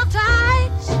I'm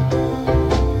uptight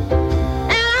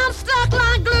and I'm stuck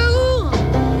like glue,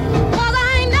 'cause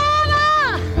I ain't never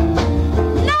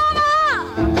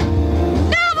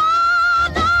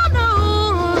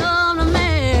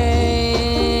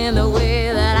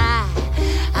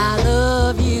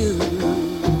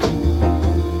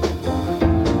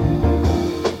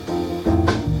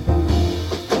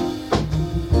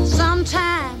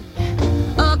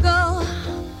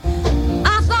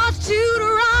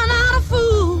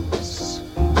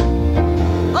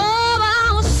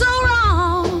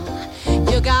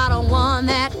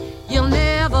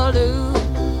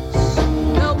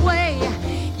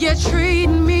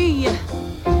treating me, you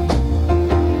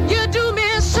do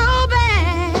me so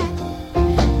bad.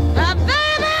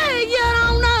 Baby, you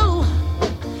don't know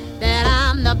that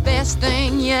I'm the best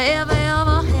thing you ever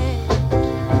had.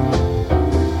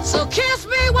 So kiss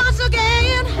me once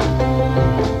again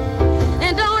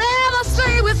and don't ever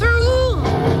say we're through. I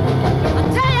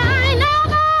tell you, I ain't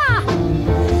never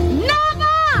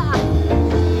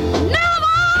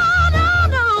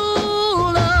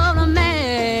loved a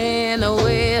man the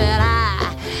way that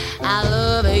I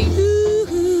love you.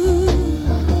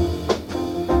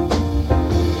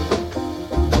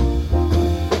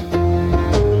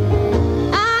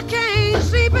 I can't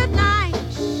sleep at night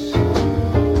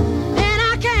and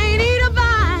I can't eat a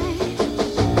bite.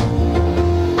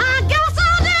 I guess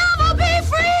I'll never be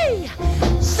free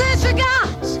since you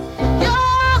got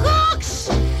your hooks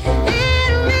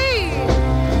in me.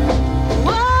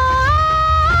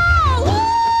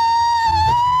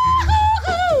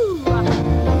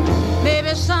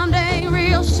 Maybe someday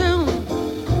real soon,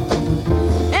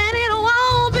 and it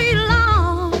won't be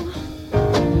long,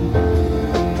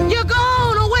 you're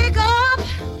gonna wake up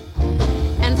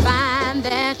and find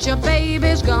that your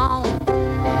baby's gone.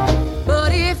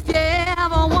 But if you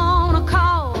ever wanna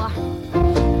call,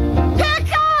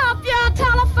 pick up your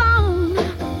telephone,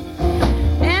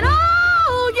 and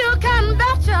oh, you can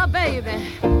betcha, baby,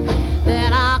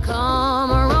 that I'll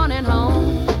come running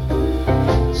home.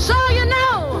 So you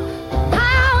know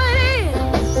how it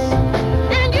is,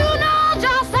 and you know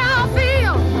just how I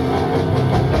feel.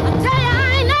 I tell you, I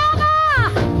ain't never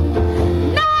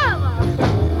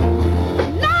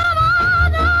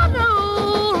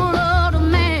loved a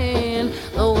man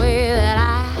the way that I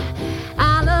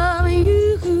love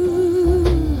you.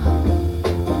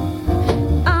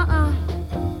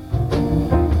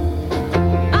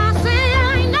 I say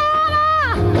I ain't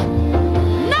never,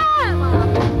 no,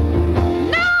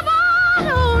 no.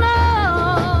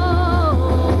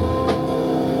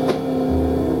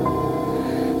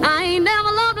 I ain't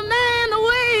never loved a man the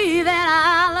way that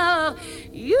I love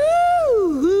you.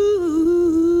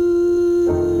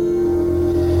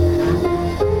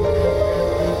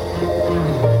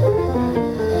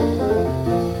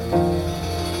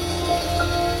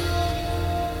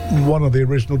 One of the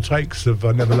original takes of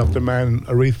I Never Loved a Man,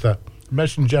 Aretha.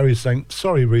 Imagine Jerry saying,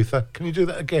 sorry, Aretha, can you do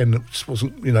that again? It just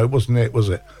wasn't, wasn't it, was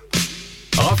it?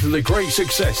 After the great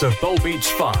success of Bowl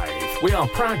Beats 5, we are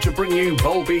proud to bring you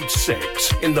Bowl Beats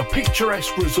 6 in the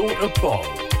picturesque resort of Bowl.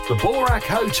 The Borak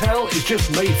Hotel is just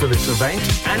made for this event,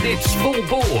 and it's full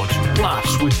board.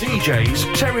 Plus, with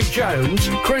DJs Terry Jones,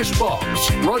 Chris Box,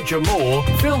 Roger Moore,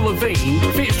 Phil Levine,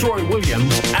 Fitzroy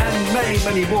Williams, and many,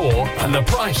 many more. And the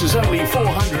price is only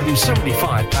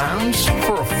 £475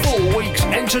 for a full week's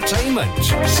entertainment.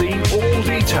 See all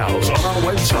details on our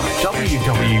website,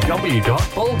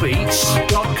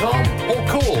 www.bowlbeats.com, or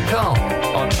call Carl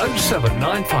on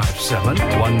 07957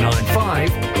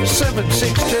 195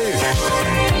 762.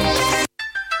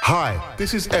 Hi,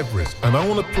 this is Everest, and I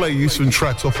want to play you some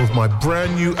tracks off of my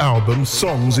brand new album,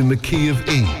 Songs in the Key of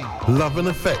E. Love and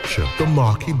Affection, the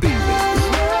Marky B mix.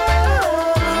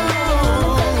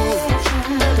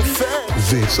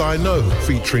 This I Know,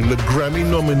 featuring the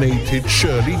Grammy-nominated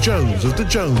Shirley Jones of the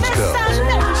Jones Girls.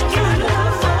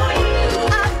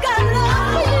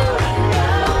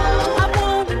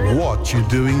 What You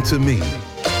Doing to Me.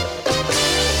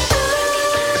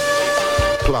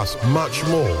 Plus much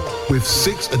more, with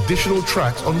 6 additional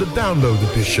tracks on the download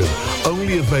edition,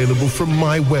 only available from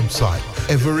my website,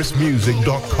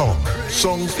 everestmusic.com.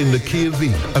 Songs in the Key of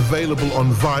E, available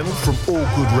on vinyl from all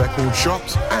good record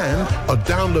shops, and a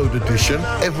download edition,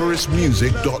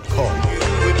 everestmusic.com.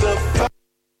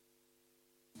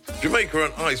 Jamaica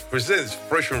on Ice presents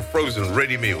fresh and frozen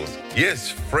ready meals.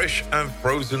 Yes, fresh and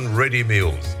frozen ready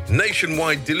meals.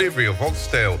 Nationwide delivery of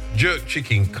oxtail, jerk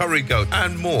chicken, curry goat,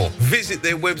 and more. Visit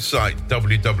their website,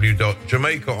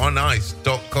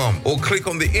 www.jamaicaonice.com, or click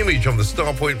on the image on the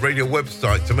Starpoint Radio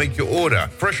website to make your order.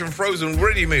 Fresh and frozen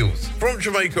ready meals from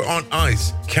Jamaica on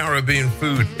Ice. Caribbean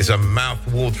food is a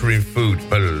mouth-watering food.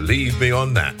 Believe me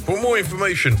on that. For more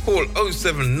information, call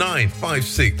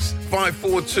 07956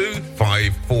 542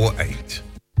 548.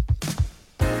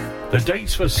 The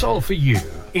dates for Soul For You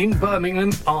in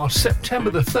Birmingham are September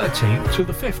the 13th to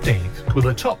the 15th, with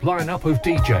a top lineup of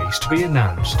DJs to be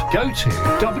announced. Go to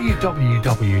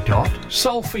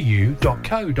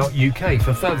www.soulforyou.co.uk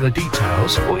for further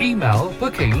details, or email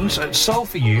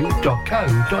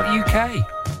bookings@soulforyou.co.uk.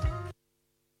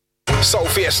 Soul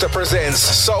Fiesta presents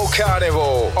Soul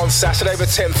Carnival on Saturday the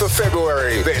 10th of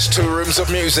February. There's 2 rooms of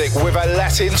music with a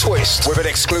Latin twist, with an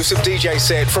exclusive DJ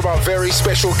set from our very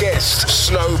special guest,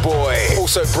 Snowboy.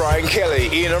 Also Brian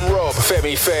Kelly, Ian and Rob,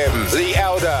 Femi Fem, Lee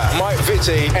Alder, Mike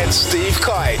Vitti and Steve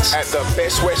Kite at the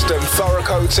Best Western Thurrock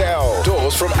Hotel.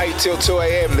 Doors from 8 till 2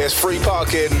 a.m. There's free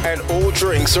parking and all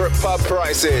drinks are at pub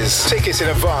prices. Tickets in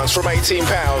advance from £18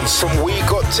 from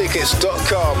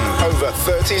wegottickets.com. Over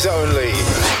 30s only.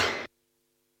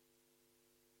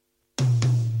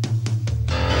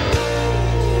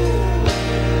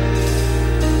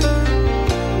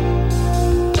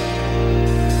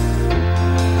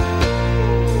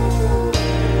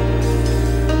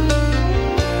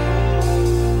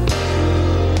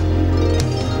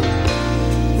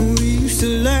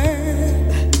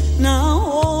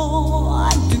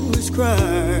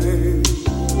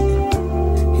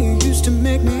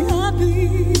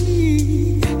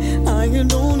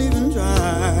 Don't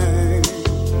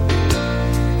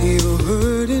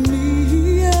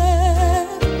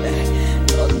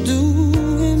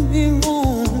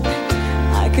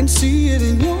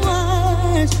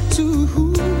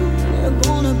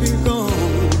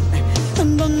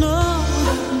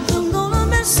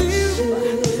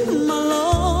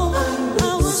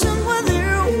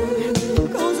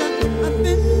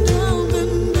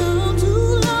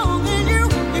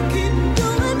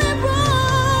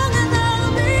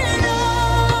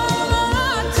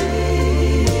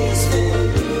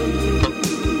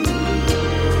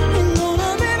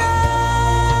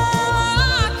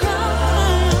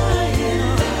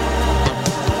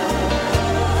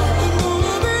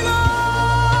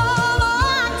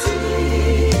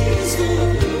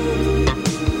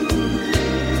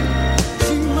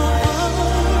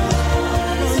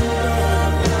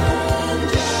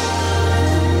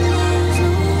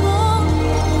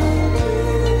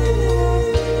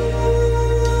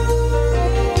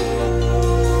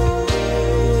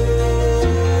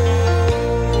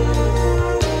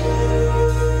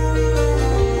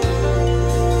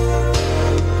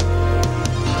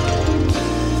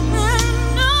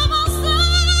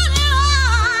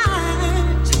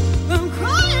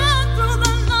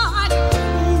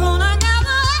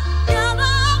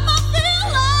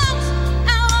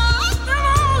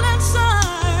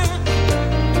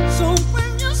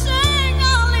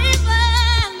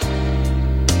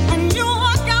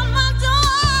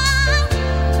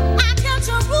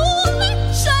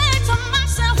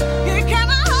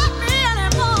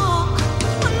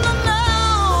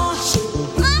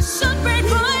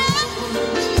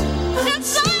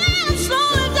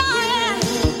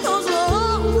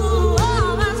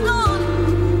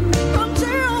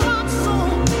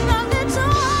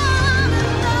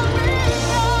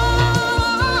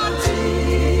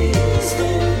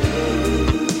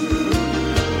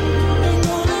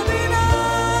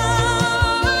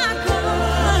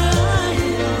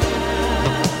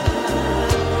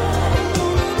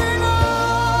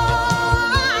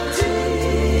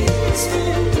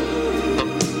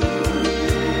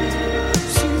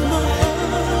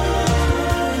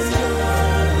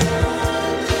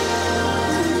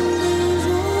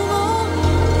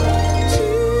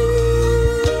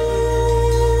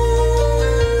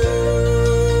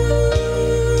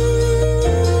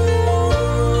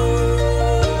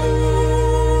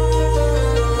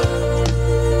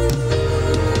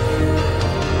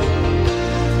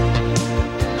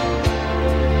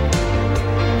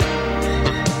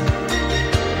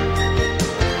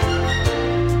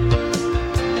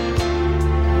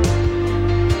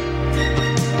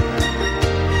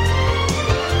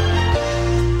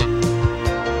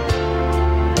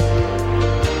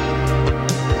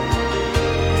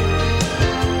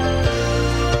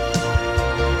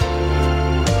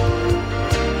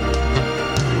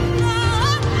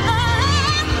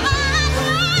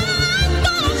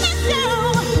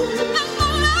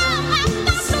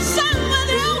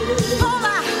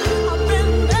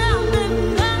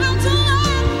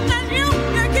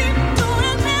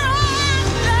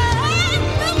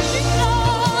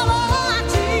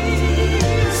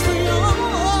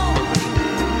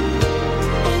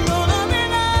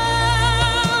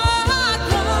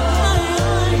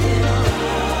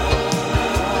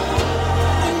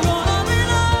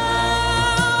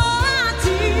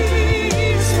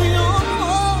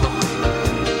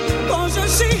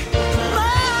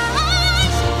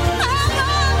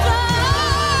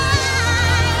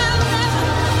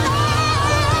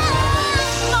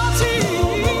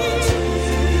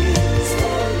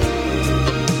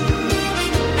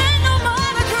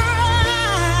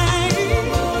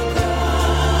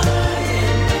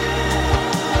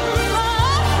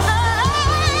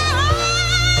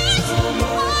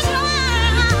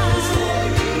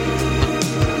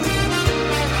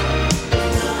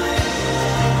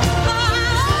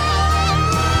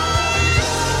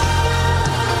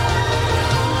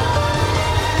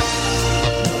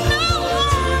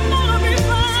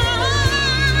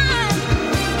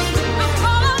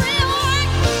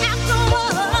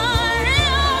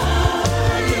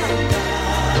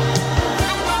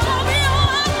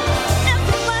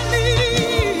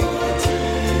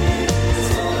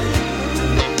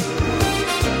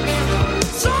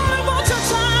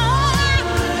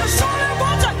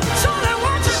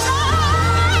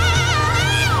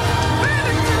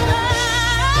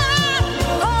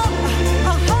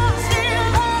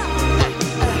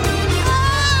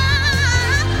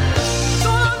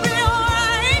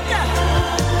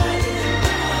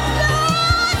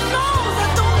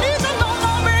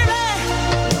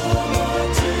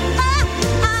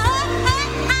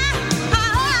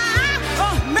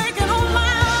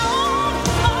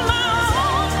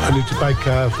Anita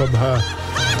Baker from her,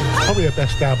 probably her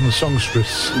best album,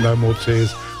 Songstress, No More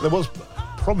Tears. There was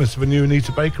promise of a new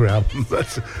Anita Baker album,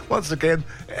 but once again,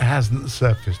 it hasn't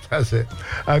surfaced, has it?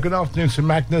 Good afternoon to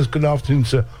Magnus, good afternoon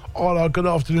to Ola, good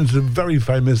afternoon to the very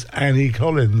famous Annie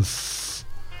Collins.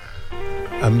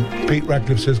 Pete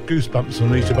Radcliffe says goosebumps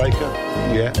on Anita Baker.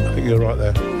 Yeah, I think you're right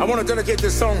there. I want to dedicate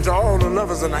this song to all the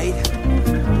lovers tonight.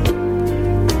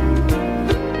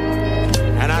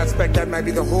 And I expect that might be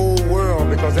the whole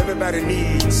world, because everybody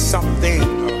needs something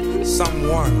or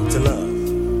someone to love.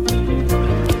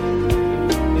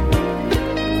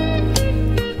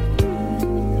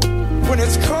 When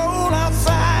it's cold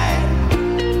outside,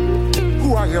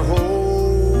 who are you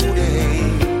holding?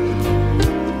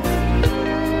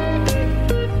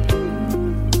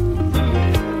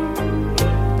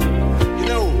 You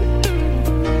know,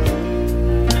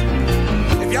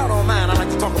 if y'all don't mind, I'd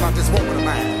like to talk about this woman of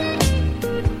mine.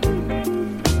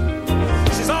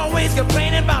 She's always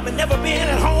complaining about me never being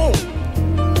at home.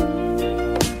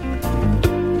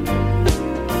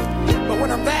 But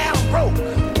when I'm there, I'm broke.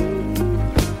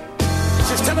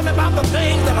 She's telling me about the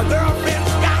things that her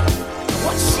girlfriend's got and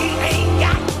what she ain't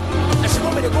got. And she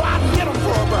want me to go out and get them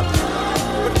for her, but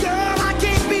girl, I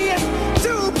can't be in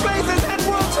two places at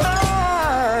one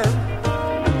time.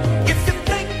 If you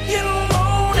think you're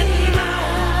lonely now,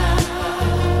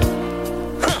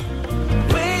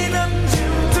 wait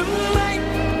until tonight,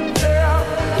 girl.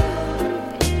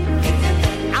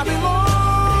 I'll be long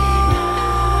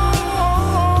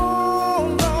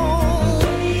gone,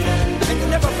 and you'll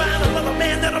never find another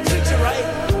man that'll treat you right.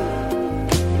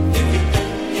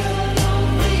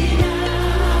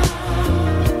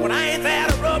 When I ain't there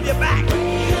to rub your back,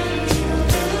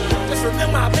 just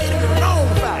remember I made it your own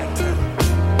fact.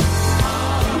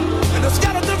 And the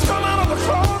skeletons come out of the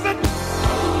closet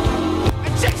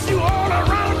and chase you all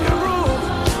around your room.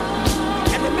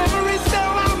 And the memories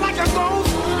sell out like a ghost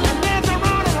and dance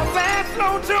around in a fast,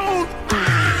 slow tune.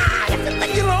 If you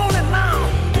think you're lonely now,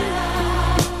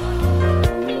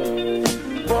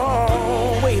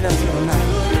 oh, wait until tonight.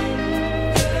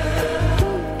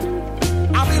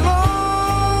 I'll be long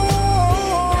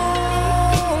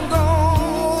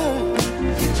gone,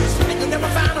 and you'll never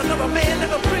find another man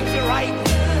that'll treat you right.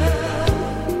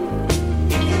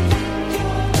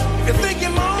 If you think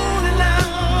you're lonely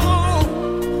now,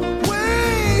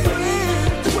 wait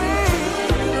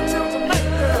until tonight,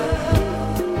 girl.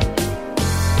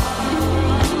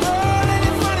 Oh, ain't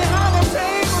it funny how the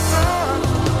tables turn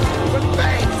when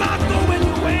things are going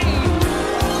your way?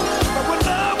 But when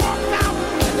love walks out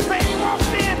and the pain walks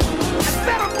in and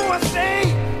settle for a stay,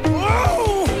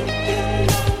 whoa!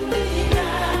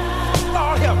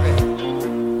 Lord help me.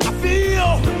 I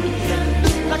feel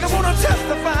like I want to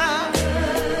testify.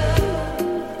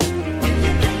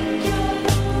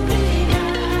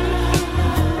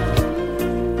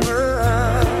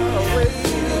 Wait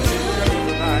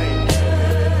tonight.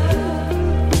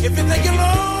 If you think you're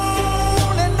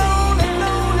lonely now,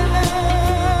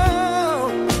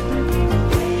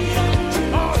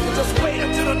 oh, you just wait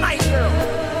until the night, girl.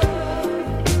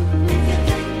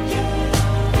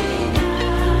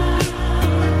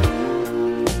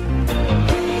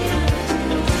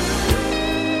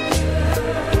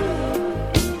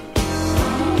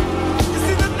 You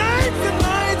see, the nights and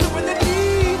nights when the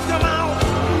needs come out,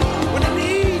 when the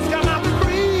needs come out to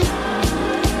breathe,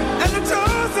 and the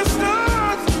tours and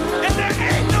stars, and there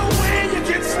ain't no way you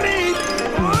can sleep.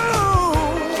 Oh,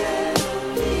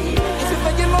 if you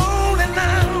think you're lonely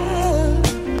now,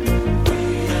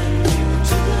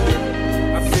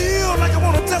 I feel like I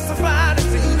want to testify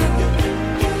this evening.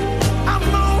 I'm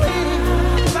lonely,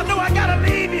 'cause I know I gotta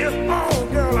leave you. Oh,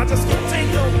 girl, I just can't take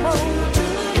no more.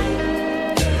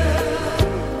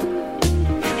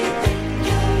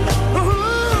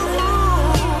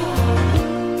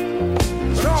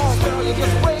 No, girl, you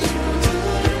just wait.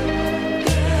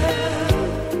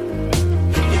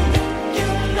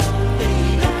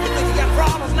 You think you got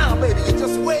problems now, baby? You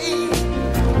just wait.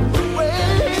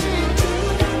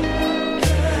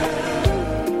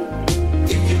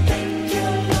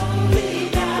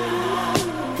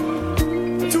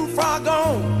 Too far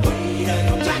gone.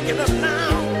 I'm backing up now.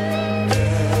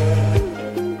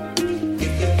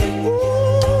 Ooh,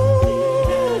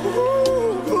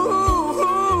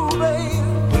 babe.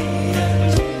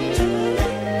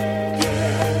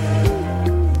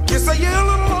 You say you're a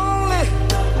little lonely,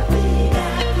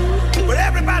 but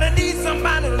everybody needs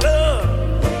somebody to love.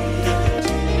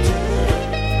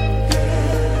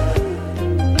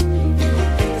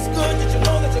 It's good that you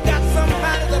know that you got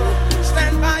somebody that'll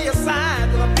stand by your side,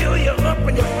 that'll build you up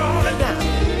when you're falling down.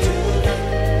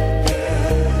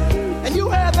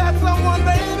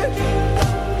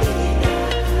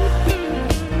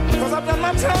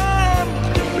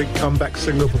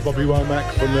 single for Bobby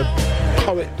Womack from the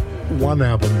Poet 1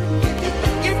 album.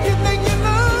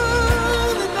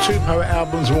 Two Poet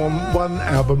albums, one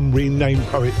album renamed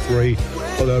Poet 3,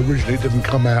 although originally it didn't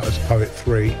come out as Poet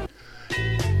 3.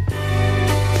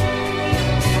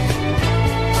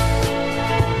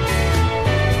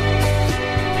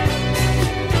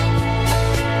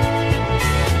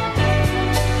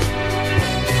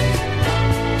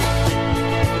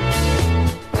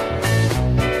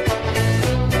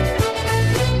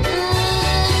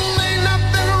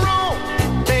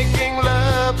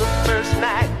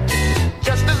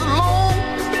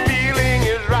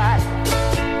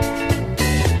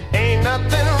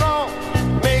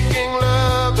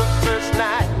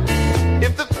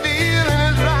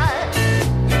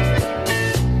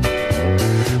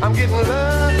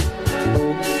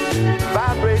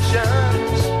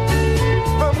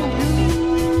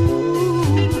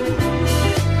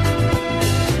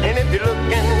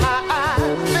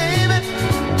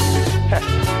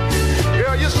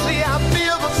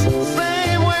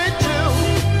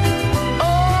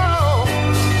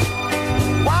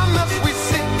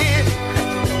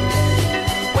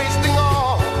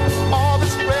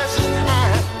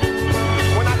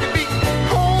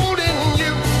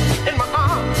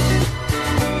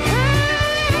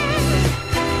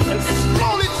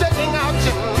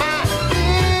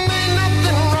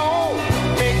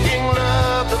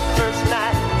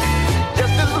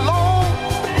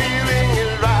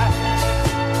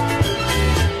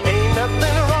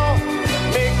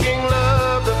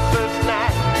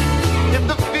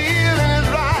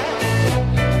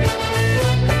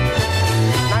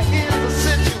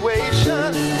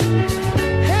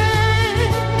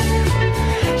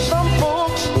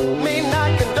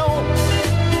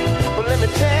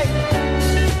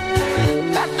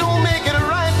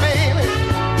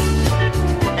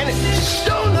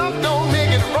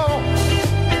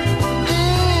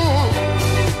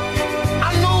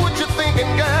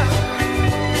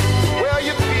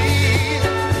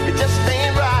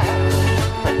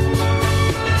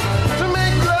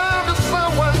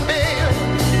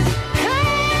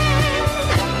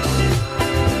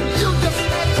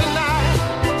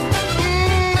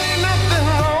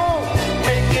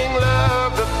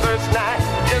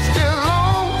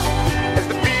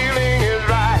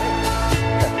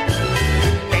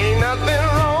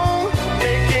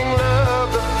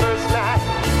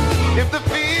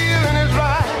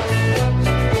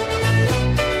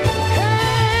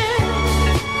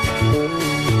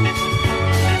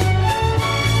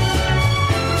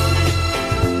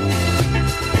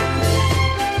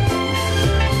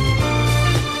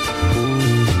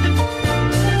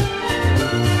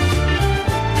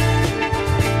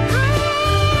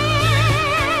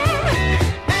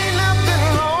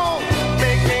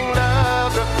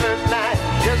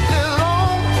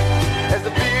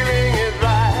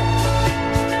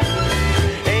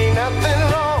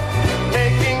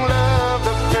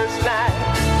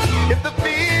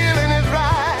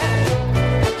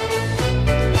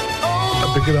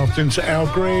 To Al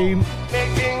Green,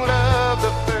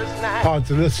 hi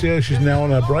to Alicia, she's now on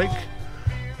her break,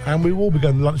 and we will be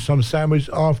going to lunchtime sandwich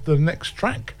after the next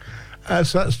track.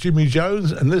 So that's Jimmy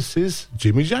Jones, and this is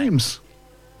Jimmy James.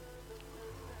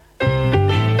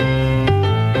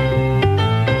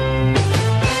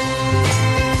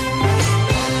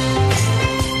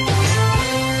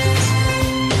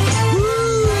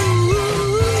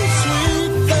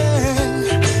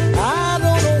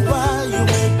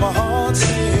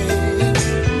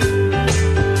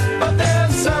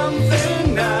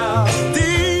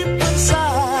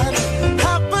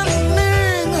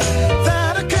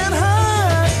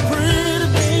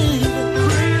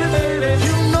 Pretty baby.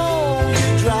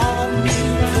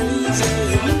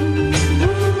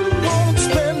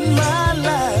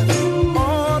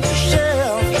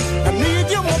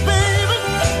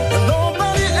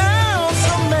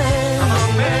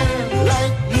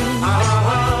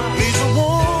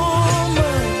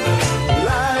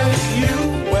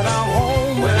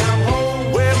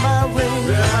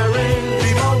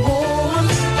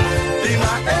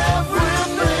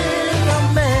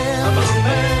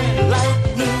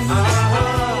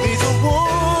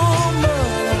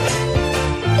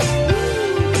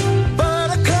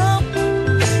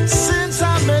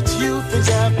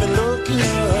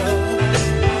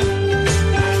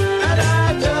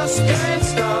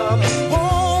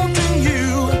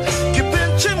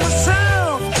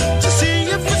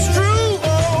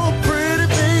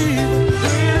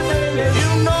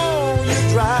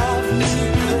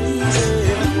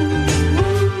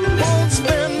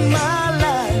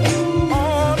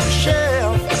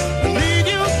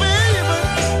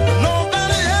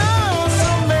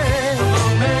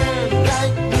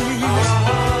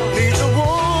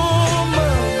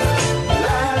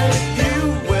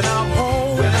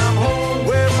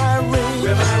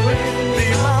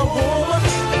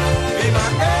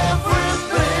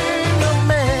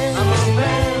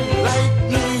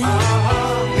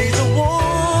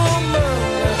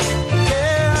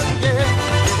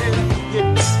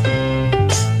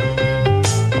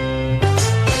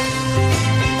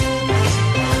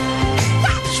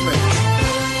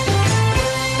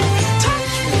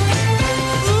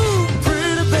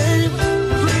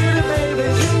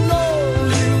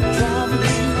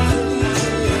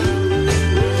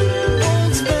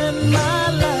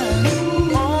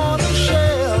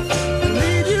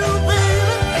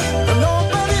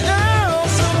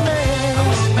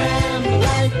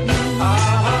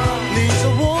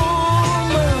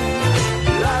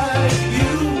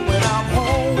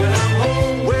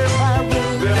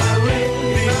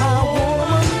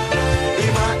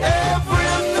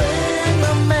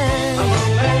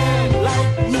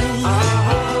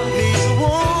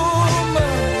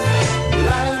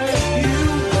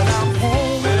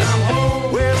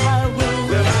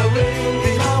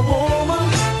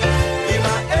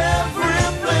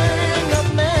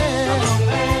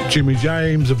 Jimmy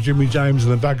James of Jimmy James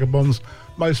and the Vagabonds,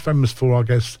 most famous for, I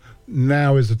guess,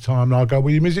 Now Is the Time, and I'll Go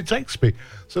Where Your Music Takes Me.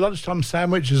 So Lunchtime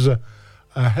Sandwich is a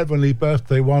heavenly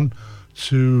birthday one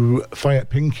to Fayette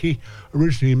Pinky,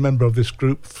 originally a member of this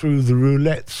group through the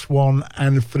Roulette, Swan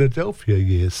and Philadelphia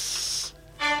years.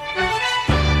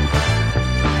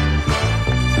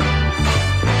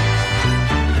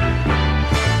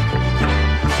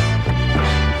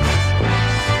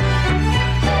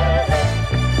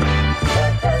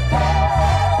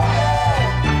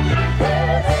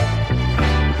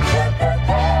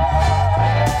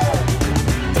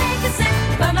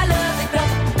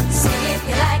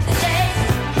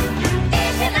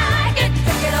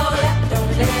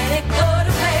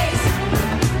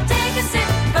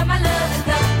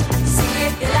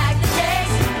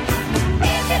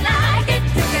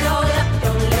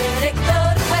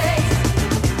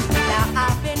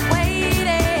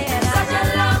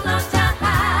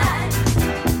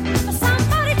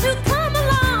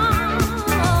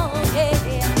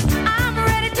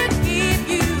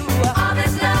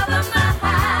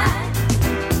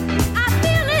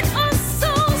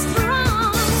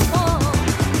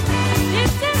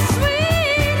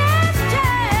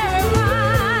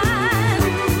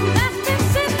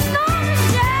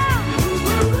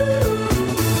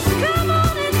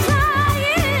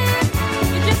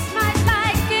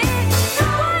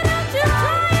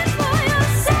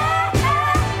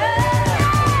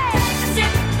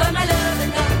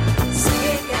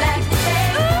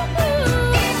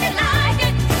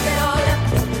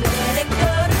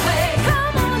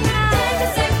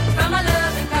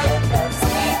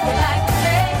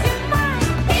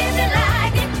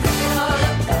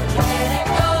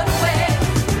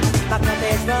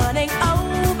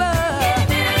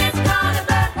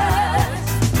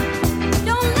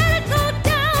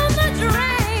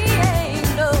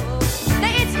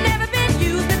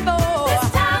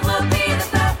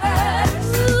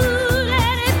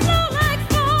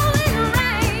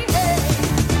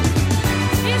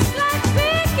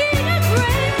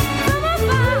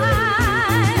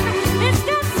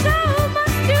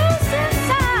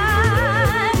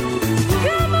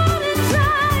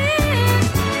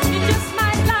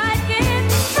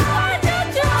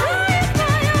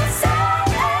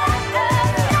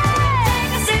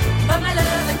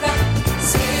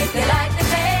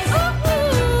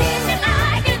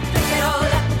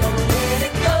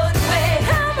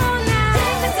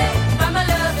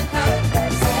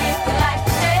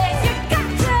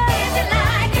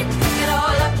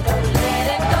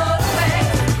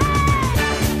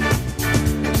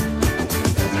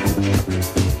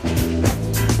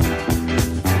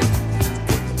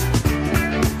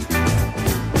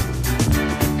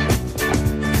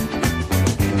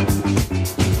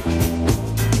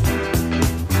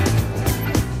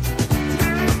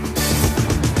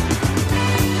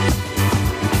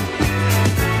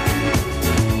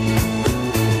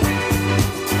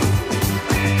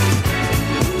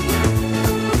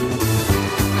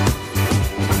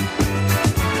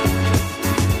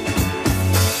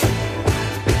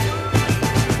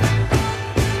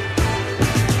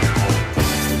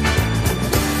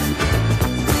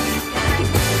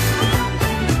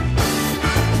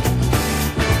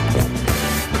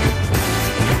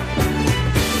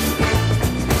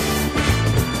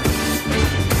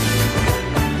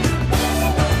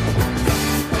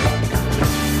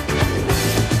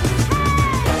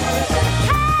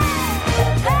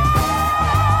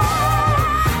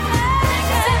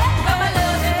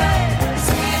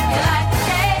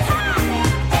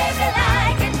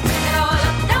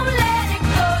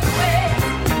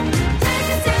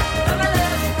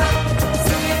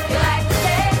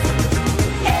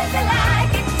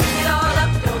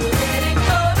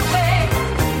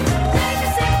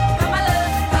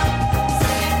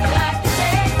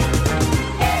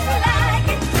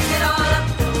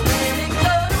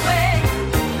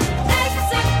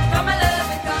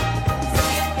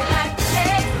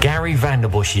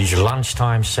 Vanderbush's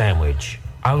Lunchtime Sandwich,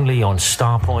 only on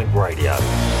Starpoint Radio.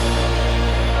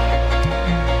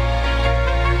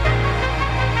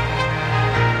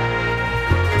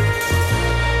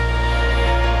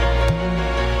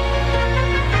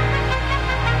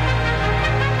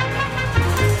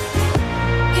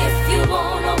 If you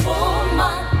want a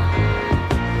woman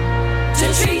to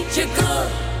treat you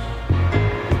good,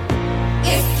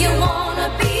 if you wanna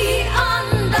be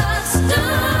understood,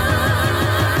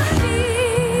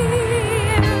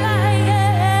 here I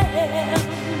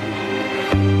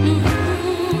am.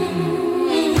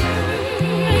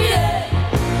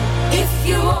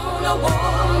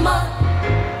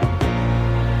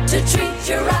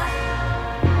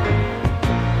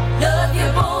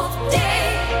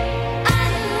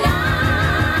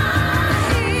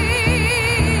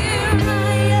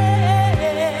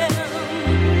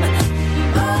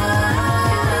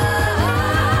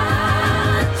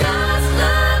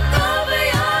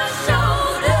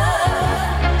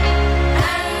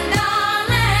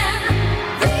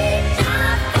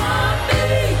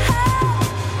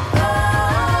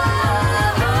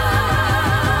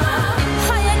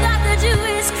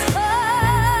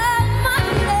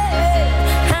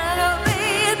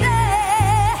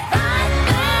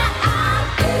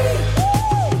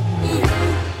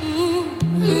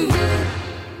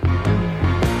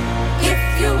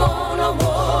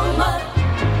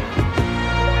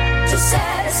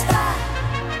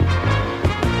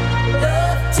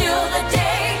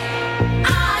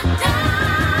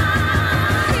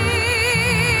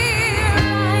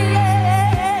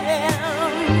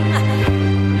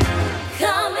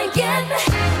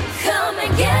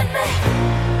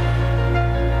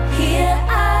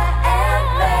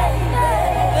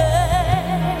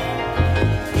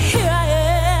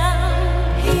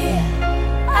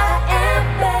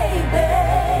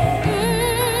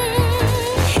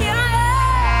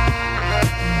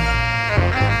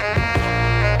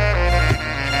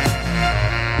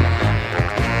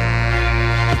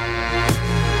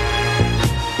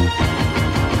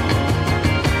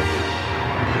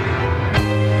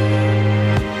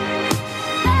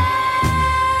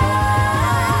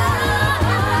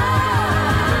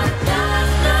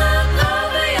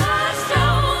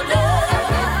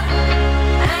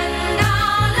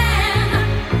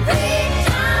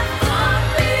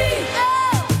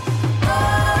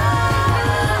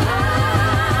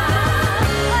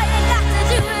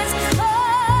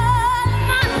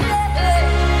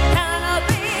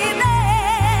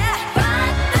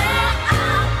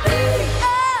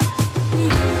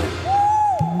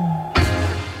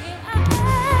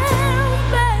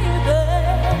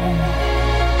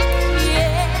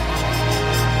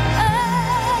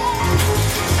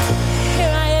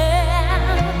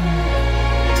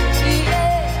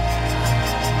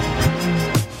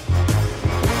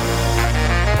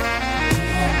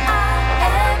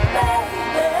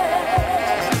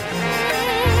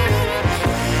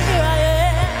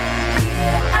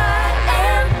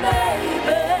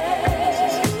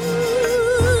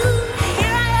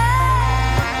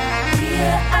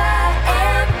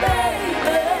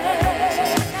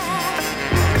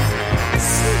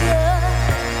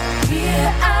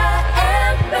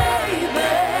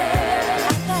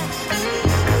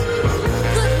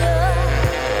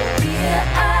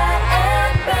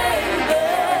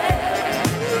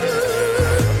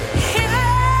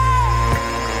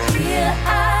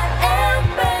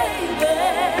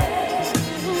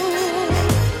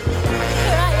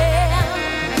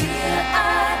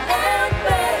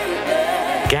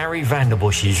 Gary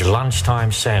Vanderbush's Lunchtime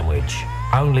Sandwich,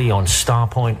 only on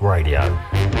Starpoint Radio.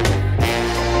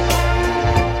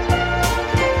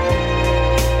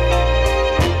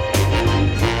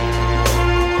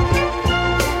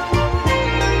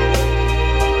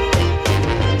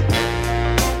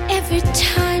 Every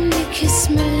time you kiss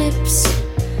my lips,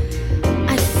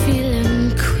 I feel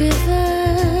 'em quiver.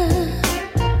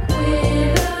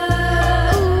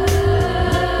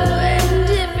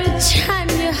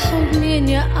 In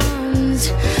your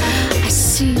arms, I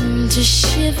seem to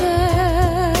shiver.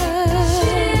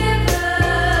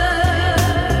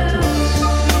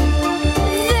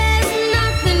 There's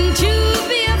nothing to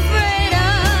be afraid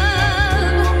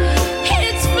of.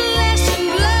 It's flesh and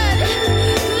blood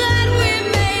that we're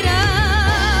made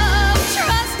of.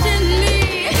 Trust in me,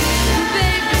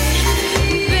 baby,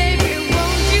 baby,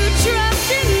 won't you trust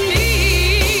in me?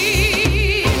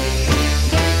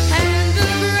 And the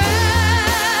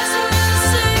grass will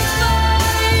sing for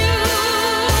you.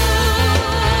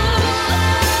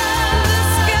 The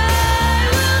sky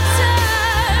will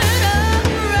turn a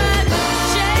bright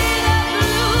shade of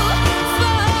blue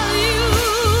for you.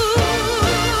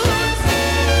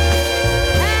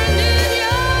 And in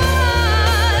your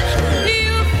heart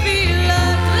you feel a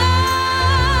glow.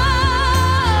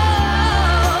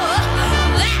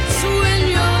 That's when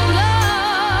you'll know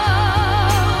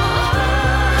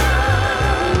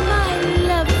my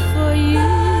love for you.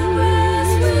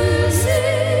 Will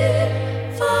sing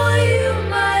for you,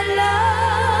 my love.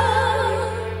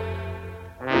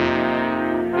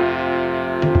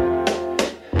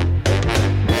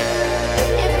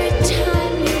 Every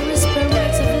time you whisper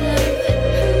words of love,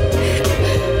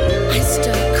 I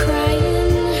start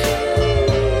crying.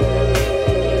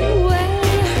 Well,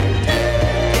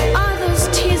 are those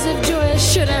tears of joy, or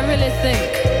should I really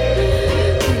think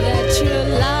that you're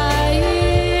lying?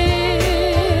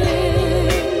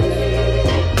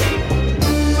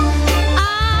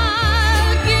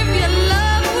 I'll give you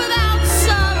love without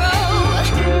sorrow.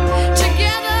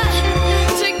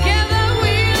 Together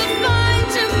we'll find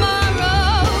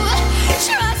tomorrow.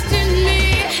 Trust in me,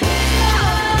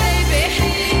 oh baby,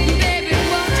 baby,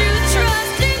 won't you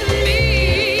trust in me?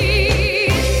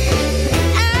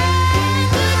 And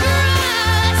the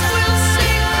grass will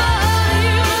sing for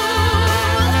you.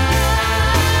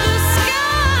 The sky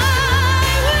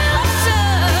will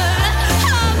turn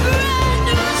a brand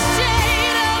new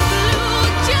shade of blue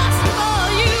just for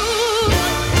you.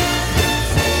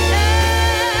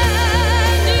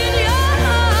 And in your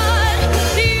heart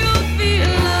you'll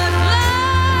feel a glow.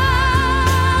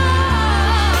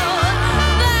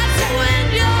 That's when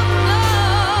you'll know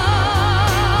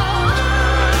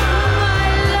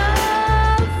my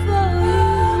love for you.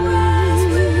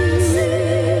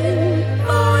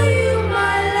 For you,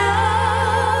 my love.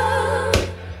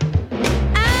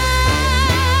 And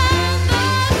the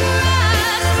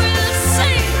grass will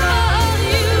sing for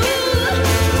you.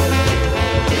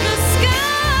 The sky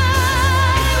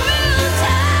will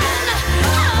turn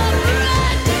a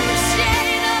brand new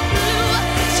shade of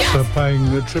blue. So paying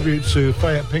a tribute to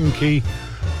Fayette Pinky,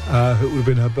 who would have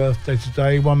been her birthday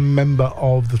today, one member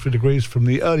of the 3 Degrees from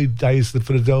the early days of the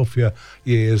Philadelphia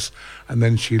years, and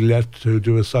then she left to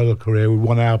do a solo career with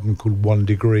one album called 1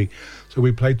 Degree. So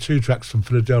we played 2 tracks from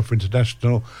Philadelphia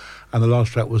International, and the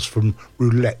last track was from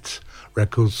Roulette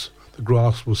Records, The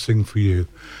Grass Will Sing For You.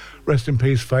 Rest in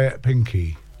peace, Fayette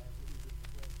Pinky.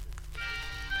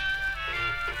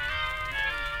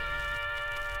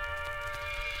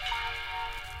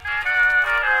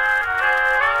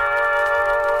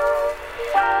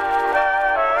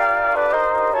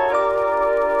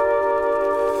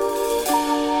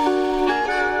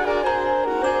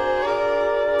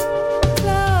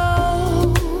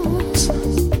 Close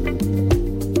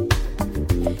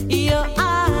your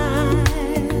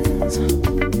eyes and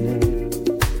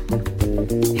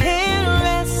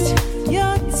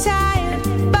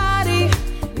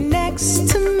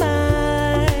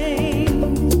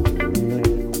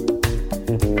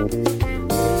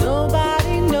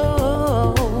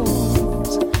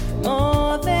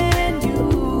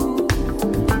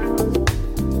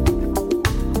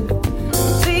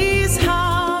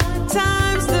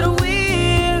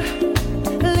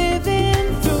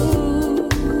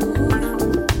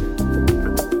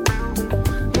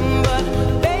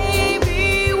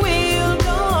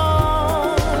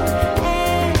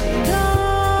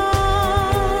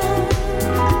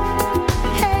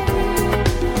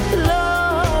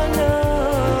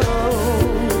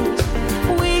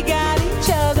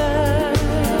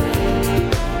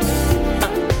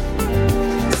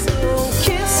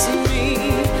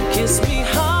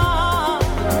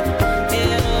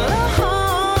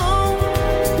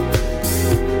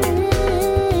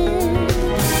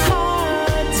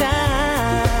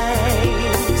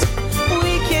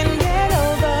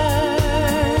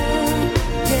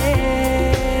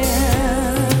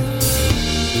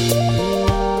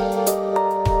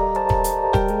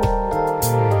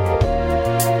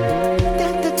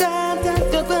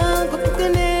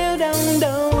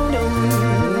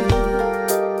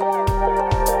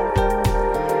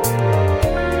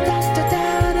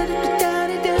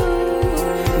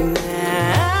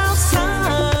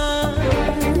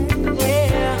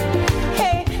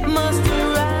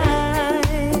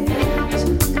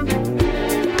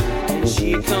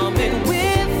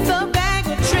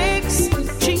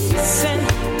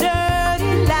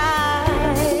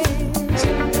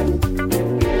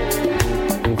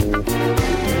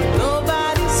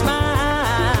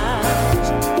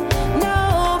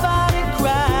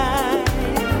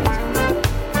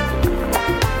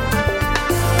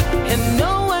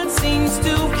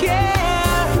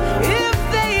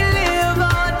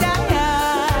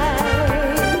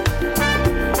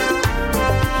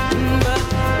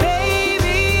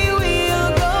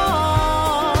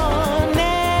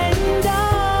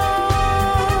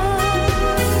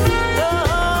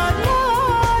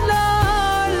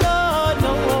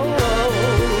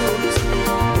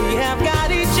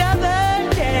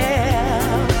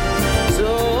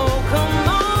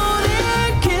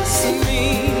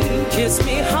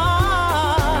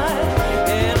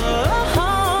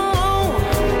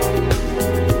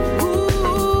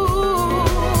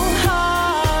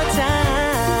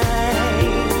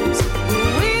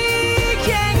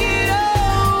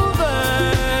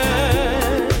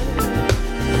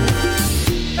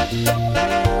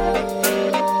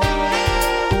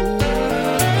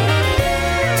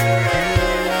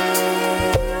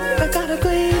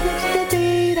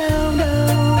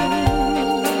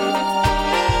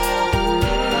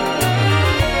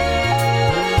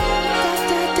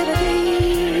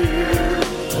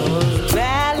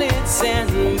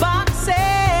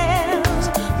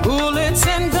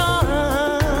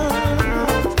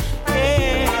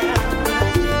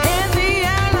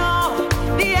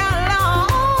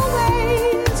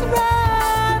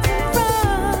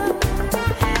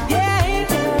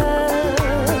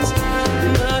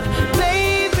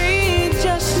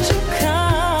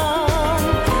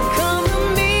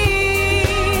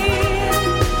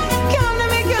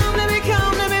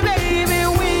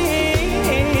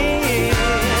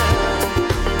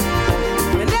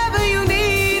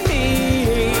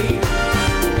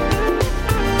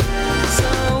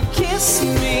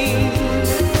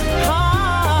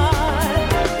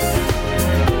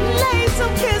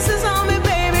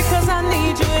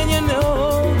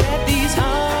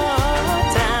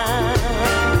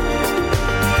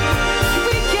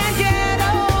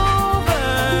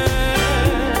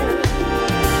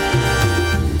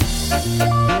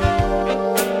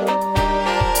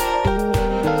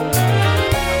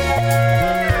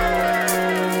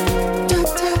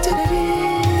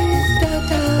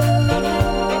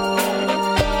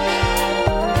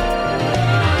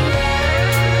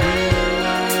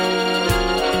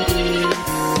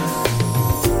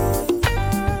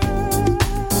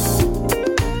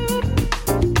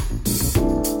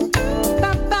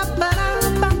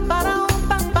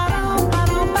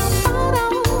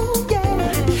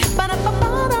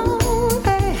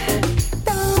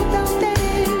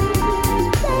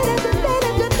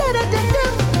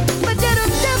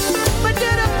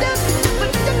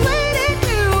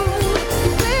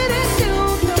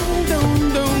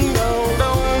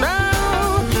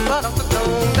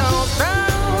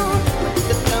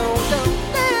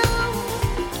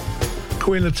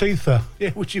Queen Latifah,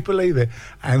 yeah, would you believe it?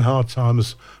 And Hard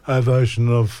Times, her version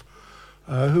of,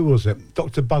 who was it?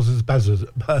 Dr. Buzzard's Band.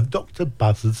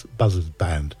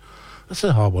 That's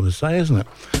a hard one to say, isn't it?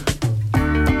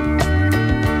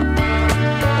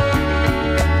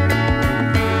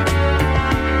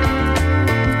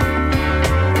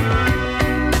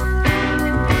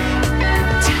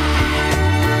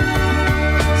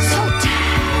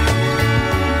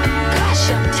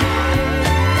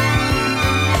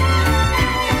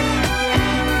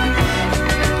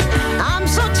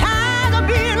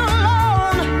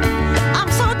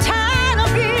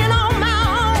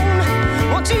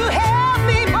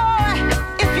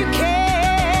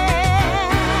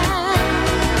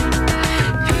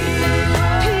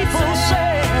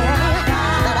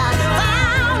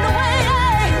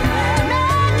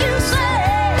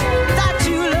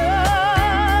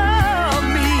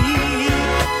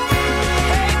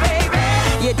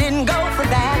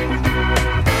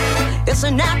 It's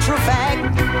a natural fact.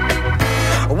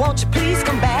 Won't you please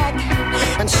come back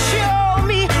and show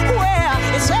me where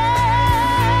it's at?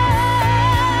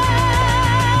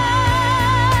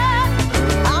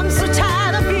 I'm so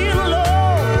tired of being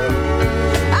alone.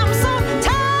 I'm so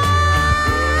tired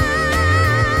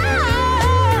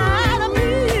of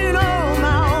being on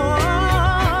my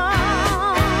own.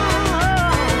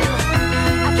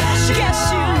 I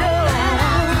guess you know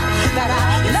that I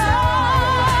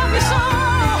love you so.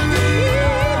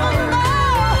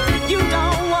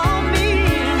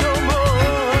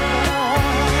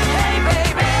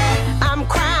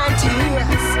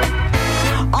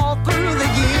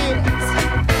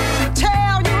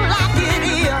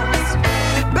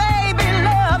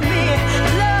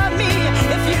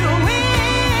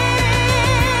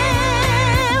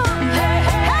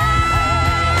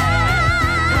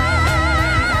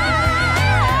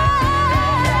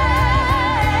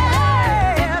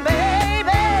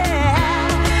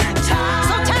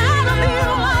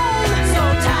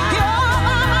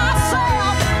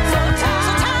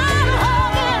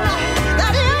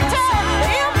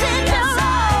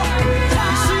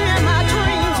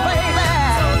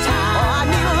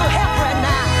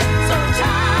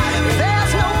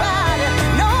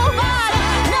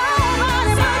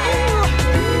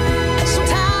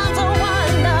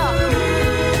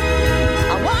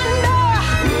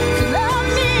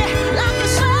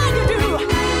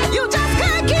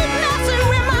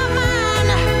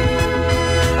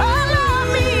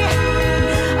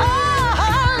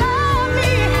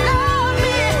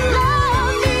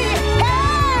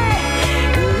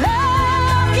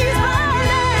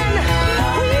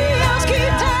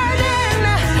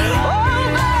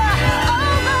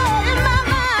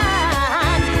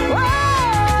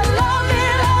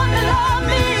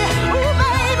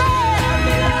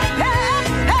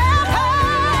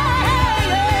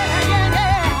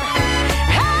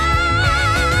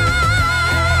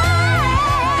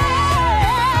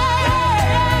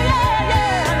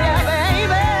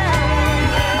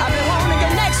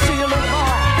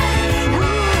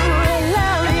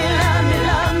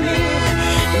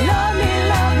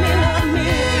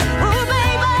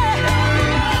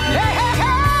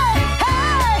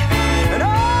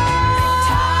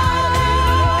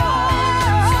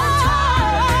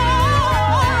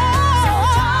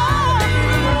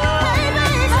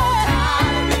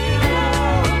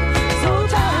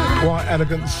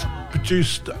 Elegance,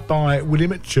 produced by Willie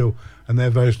Mitchell and their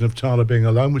version of Tyler Being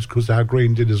Alone, which of course Al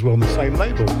Green did as well on the same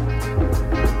label.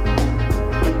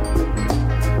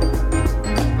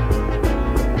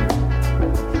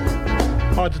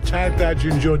 Hi to Tag, glad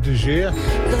you enjoyed this year.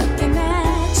 Looking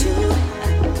at you,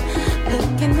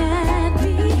 looking at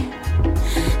me,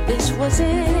 this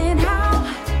wasn't how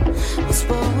it was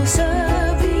supposed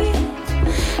to be.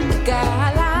 A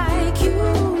guy like you,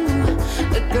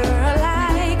 a girl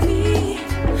like me,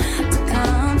 to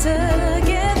come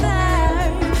together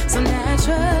so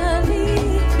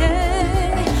naturally,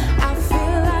 yeah. I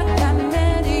feel like I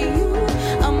met you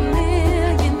a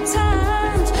million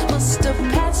times, must have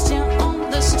passed you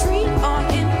on the street or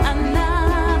in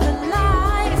another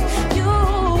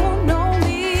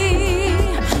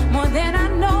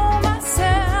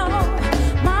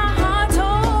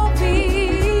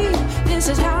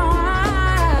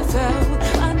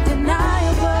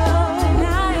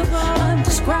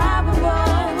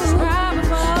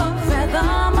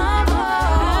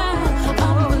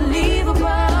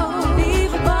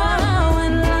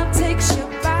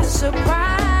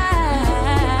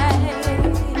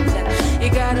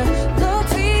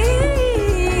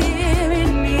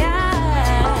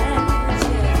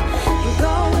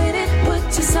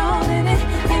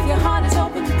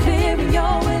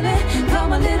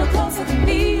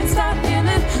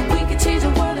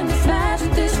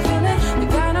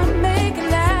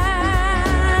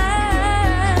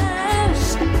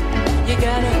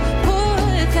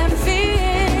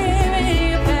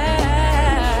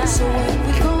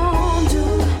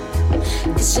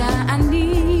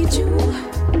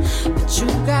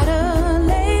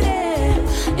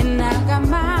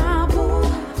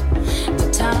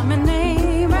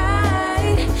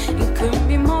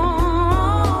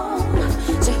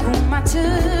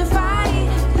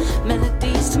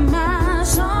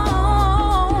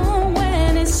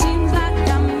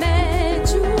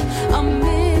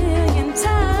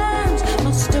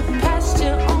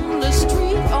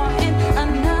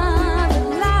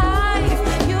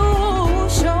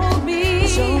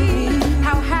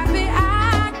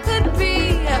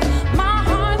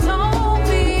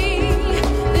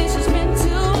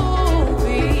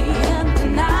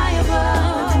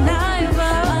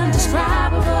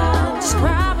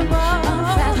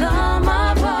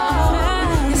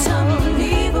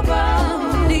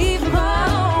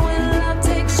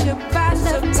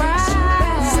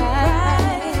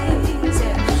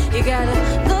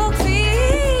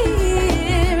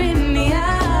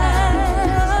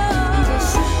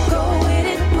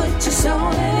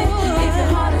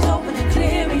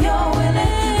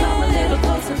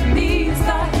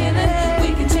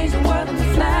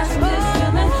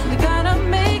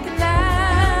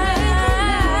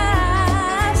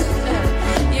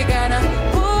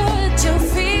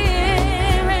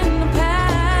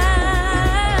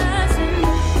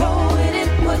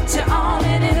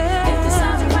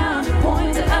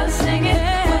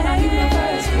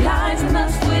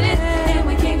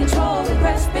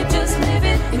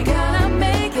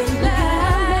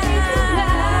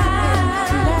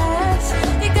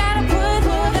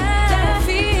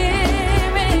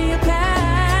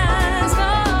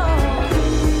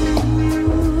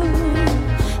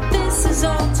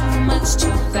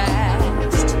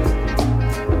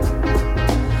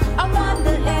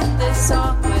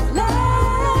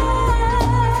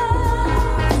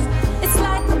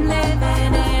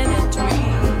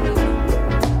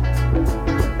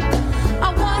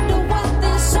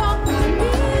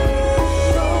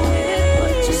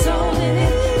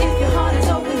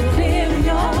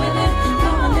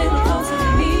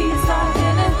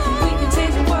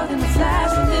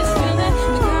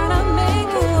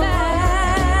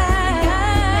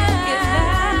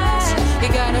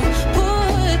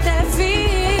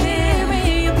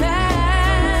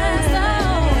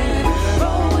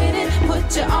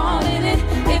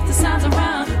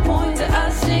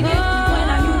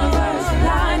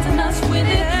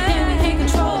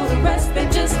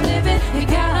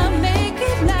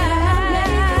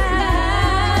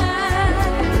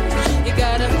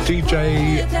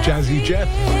DJ Jazzy Jeff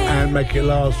and Make It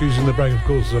Last, using the break, of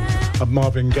course, of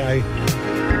Marvin Gaye.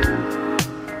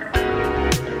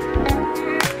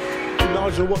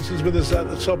 Nigel Watson's with us at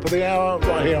the top of the hour,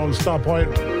 right here on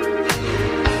Starpoint.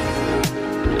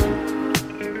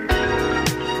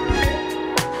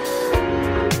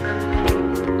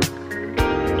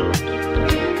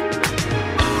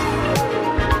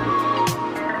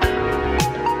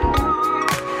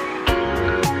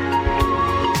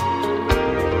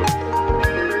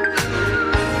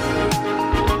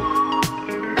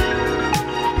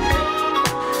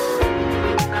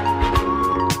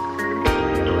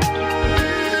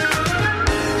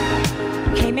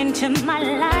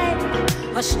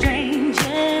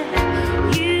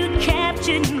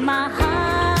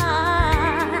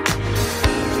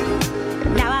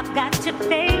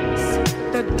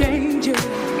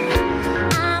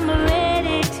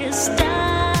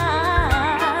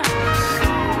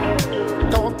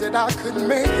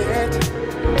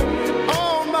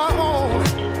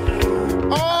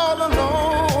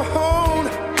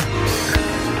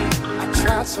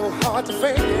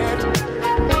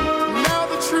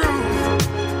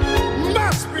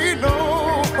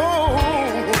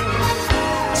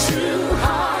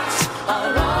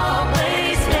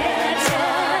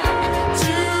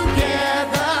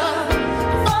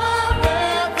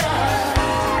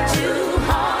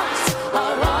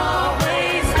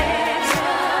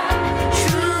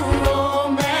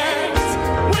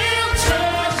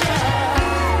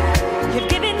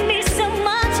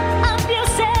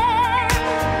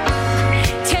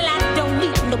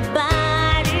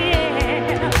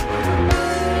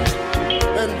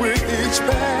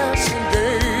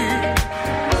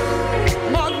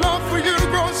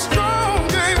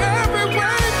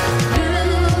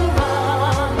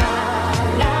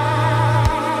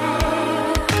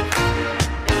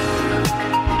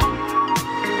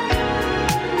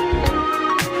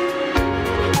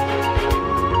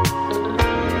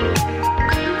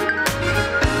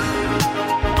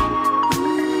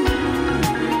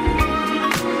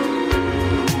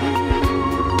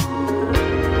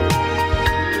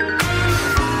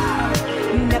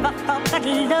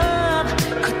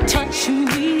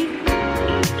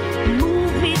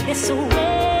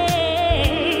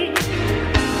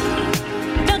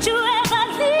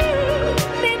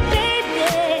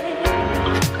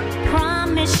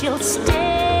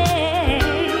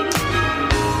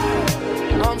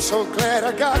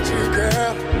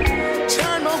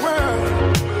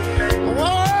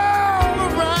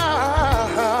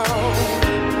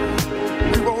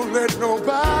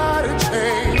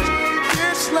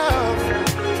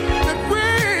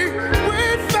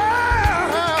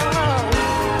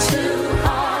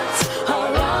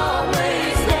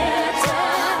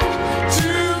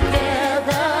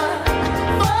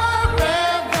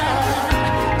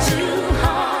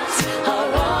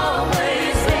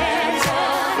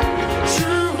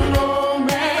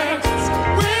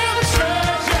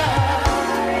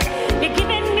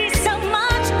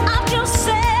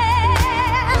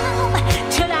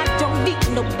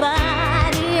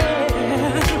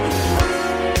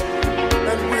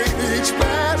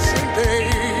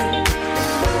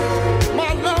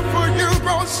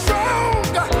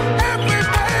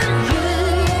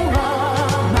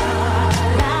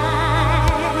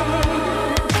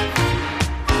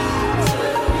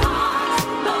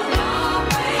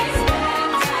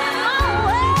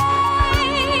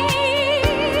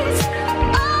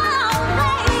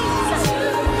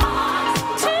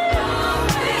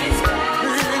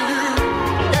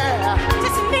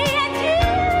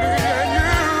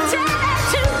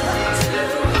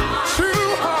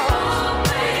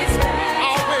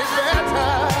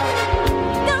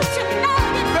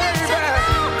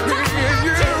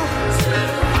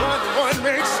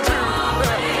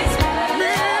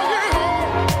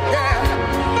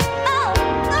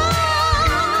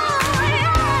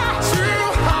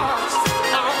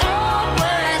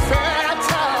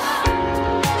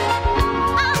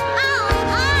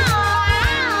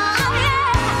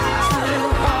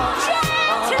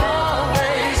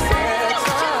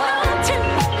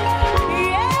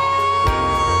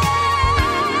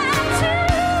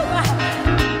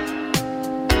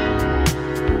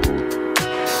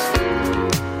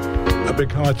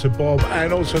 big hi to Bob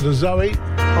and also to Zoe.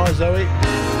 Hi,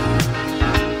 Zoe.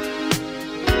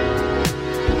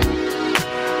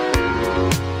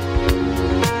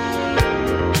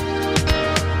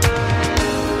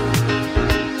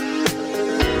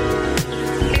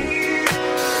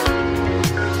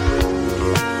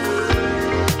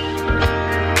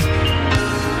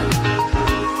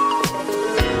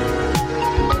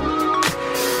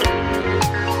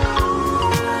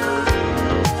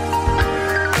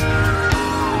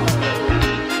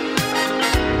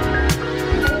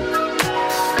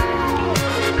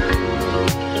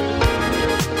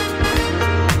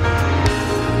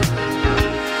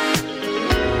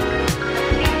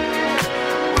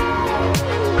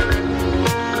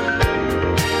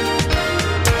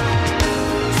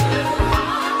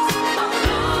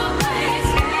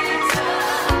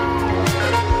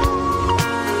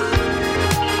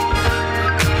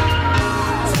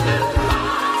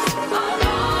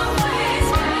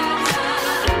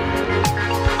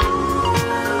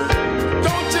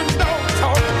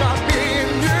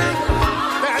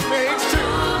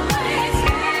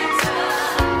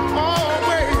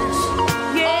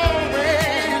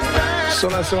 So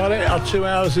that's about it. Our 2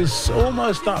 hours is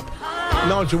almost up.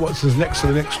 Nigel Watson's next to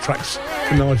the next tracks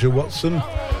for Nigel Watson.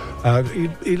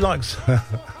 He likes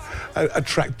a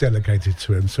track dedicated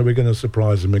to him, so we're going to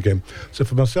surprise him again. So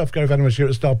for myself, Gary Vandermeer here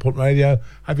at Starpoint Radio,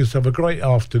 have yourself a great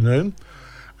afternoon,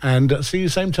 and see you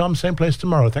same time, same place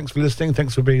tomorrow. Thanks for listening.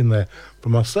 Thanks for being there. For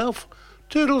myself,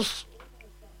 toodles.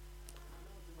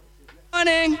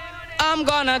 Morning, I'm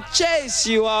gonna chase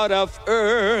you out of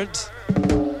earth.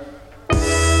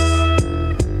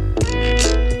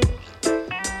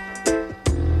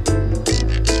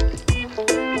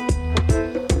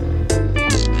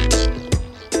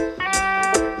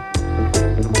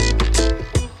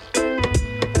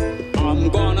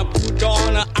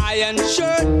 Iron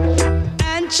shirt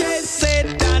and chase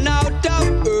Satan out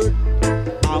of earth.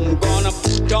 I'm gonna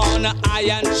put on an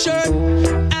iron shirt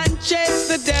and chase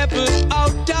the devil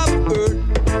out of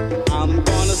earth. I'm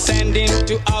gonna send him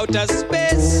to outer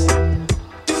space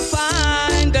to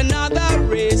find another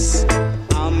race.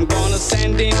 I'm gonna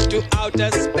send him to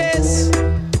outer space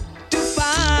to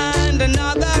find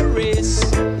another race.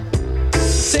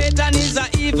 Satan is a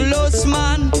evilous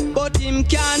man, but him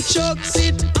can't choke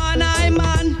it on I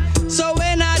man. So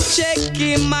when I check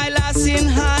him, my lass in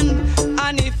hand,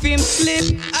 and if him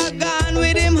slip, I